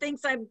because he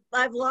thinks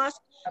I've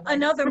lost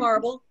another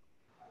marble.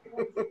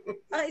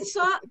 I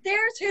saw.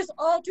 There's his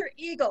alter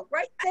ego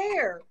right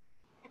there.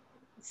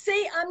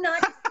 See, I'm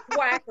not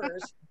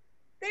whackers.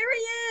 There he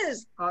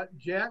is.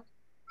 Jack,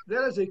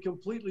 that is a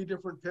completely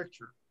different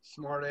picture,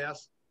 smart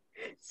ass.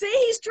 See,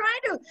 he's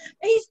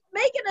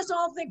making us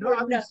all think no,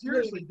 I mean,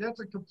 seriously, that's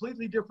a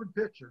completely different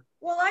picture.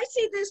 Well, I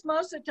see this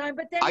most of the time,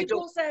 but then he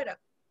pulls that up.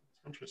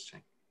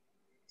 Interesting.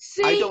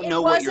 See, I don't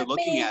know what you're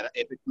looking at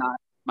if it's not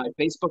my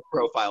Facebook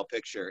profile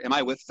picture. Am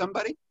I with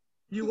somebody?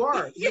 You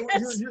are.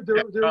 Yes.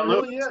 There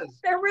really is.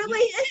 There really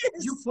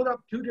is. You put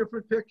up two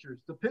different pictures.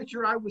 The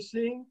picture I was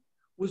seeing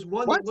was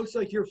one that looks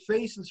like your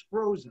face is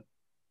frozen.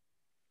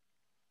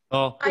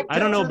 Well, I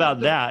don't know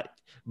about that,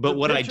 but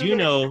what I do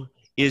know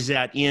is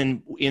that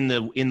in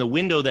the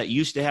window that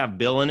used to have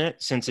Bill in it,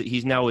 since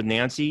he's now with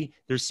Nancy,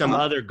 there's some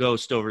other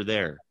ghost over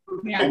there.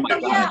 Yeah,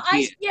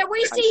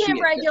 we see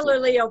him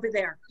regularly over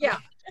there. Yeah.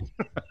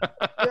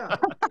 Yeah,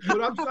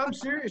 but I'm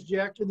serious,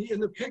 Jack.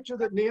 In the picture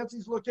that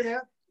Nancy's looking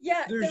at,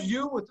 there's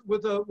you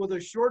with a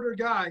shorter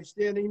guy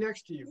standing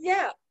next to you.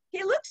 Yeah,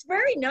 he looks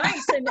very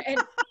nice and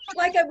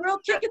like a real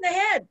kick in the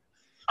head.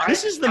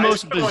 This is the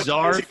most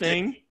bizarre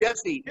thing.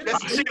 Jesse,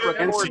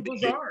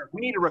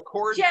 we need to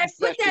record. Jack,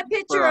 put that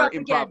picture up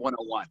again. Improv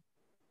 101.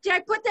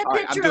 Jack, put that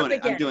picture up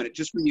again. I'm doing it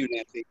just for you,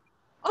 Nancy.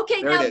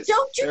 Okay, now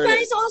don't you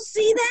guys all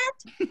see that?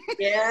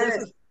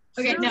 Yes.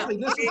 Okay,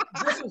 this is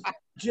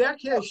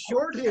Jack has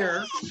short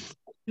hair.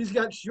 He's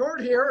got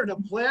short hair and a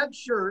plaid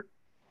shirt.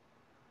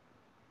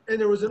 And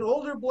there was an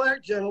older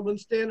black gentleman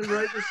standing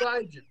right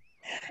beside you.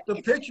 The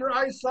picture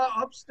I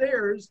saw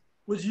upstairs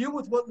was you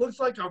with what looks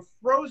like a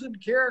frozen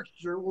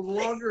caricature with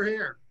longer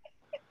hair.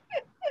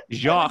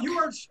 Jacques. You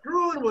are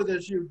screwing with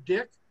us, you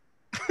dick.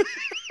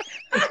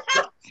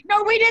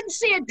 No, we didn't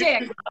see a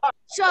dick.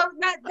 So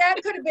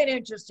that could have been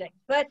interesting.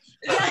 But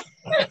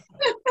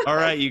All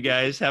right, you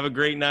guys, have a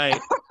great night.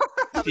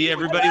 See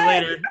everybody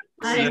later.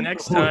 See you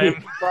next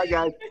time. Bye,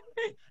 guys.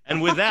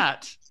 And with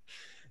that,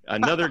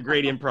 another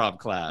great improv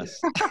class.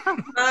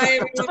 Bye,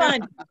 it's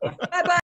fun. Bye-bye.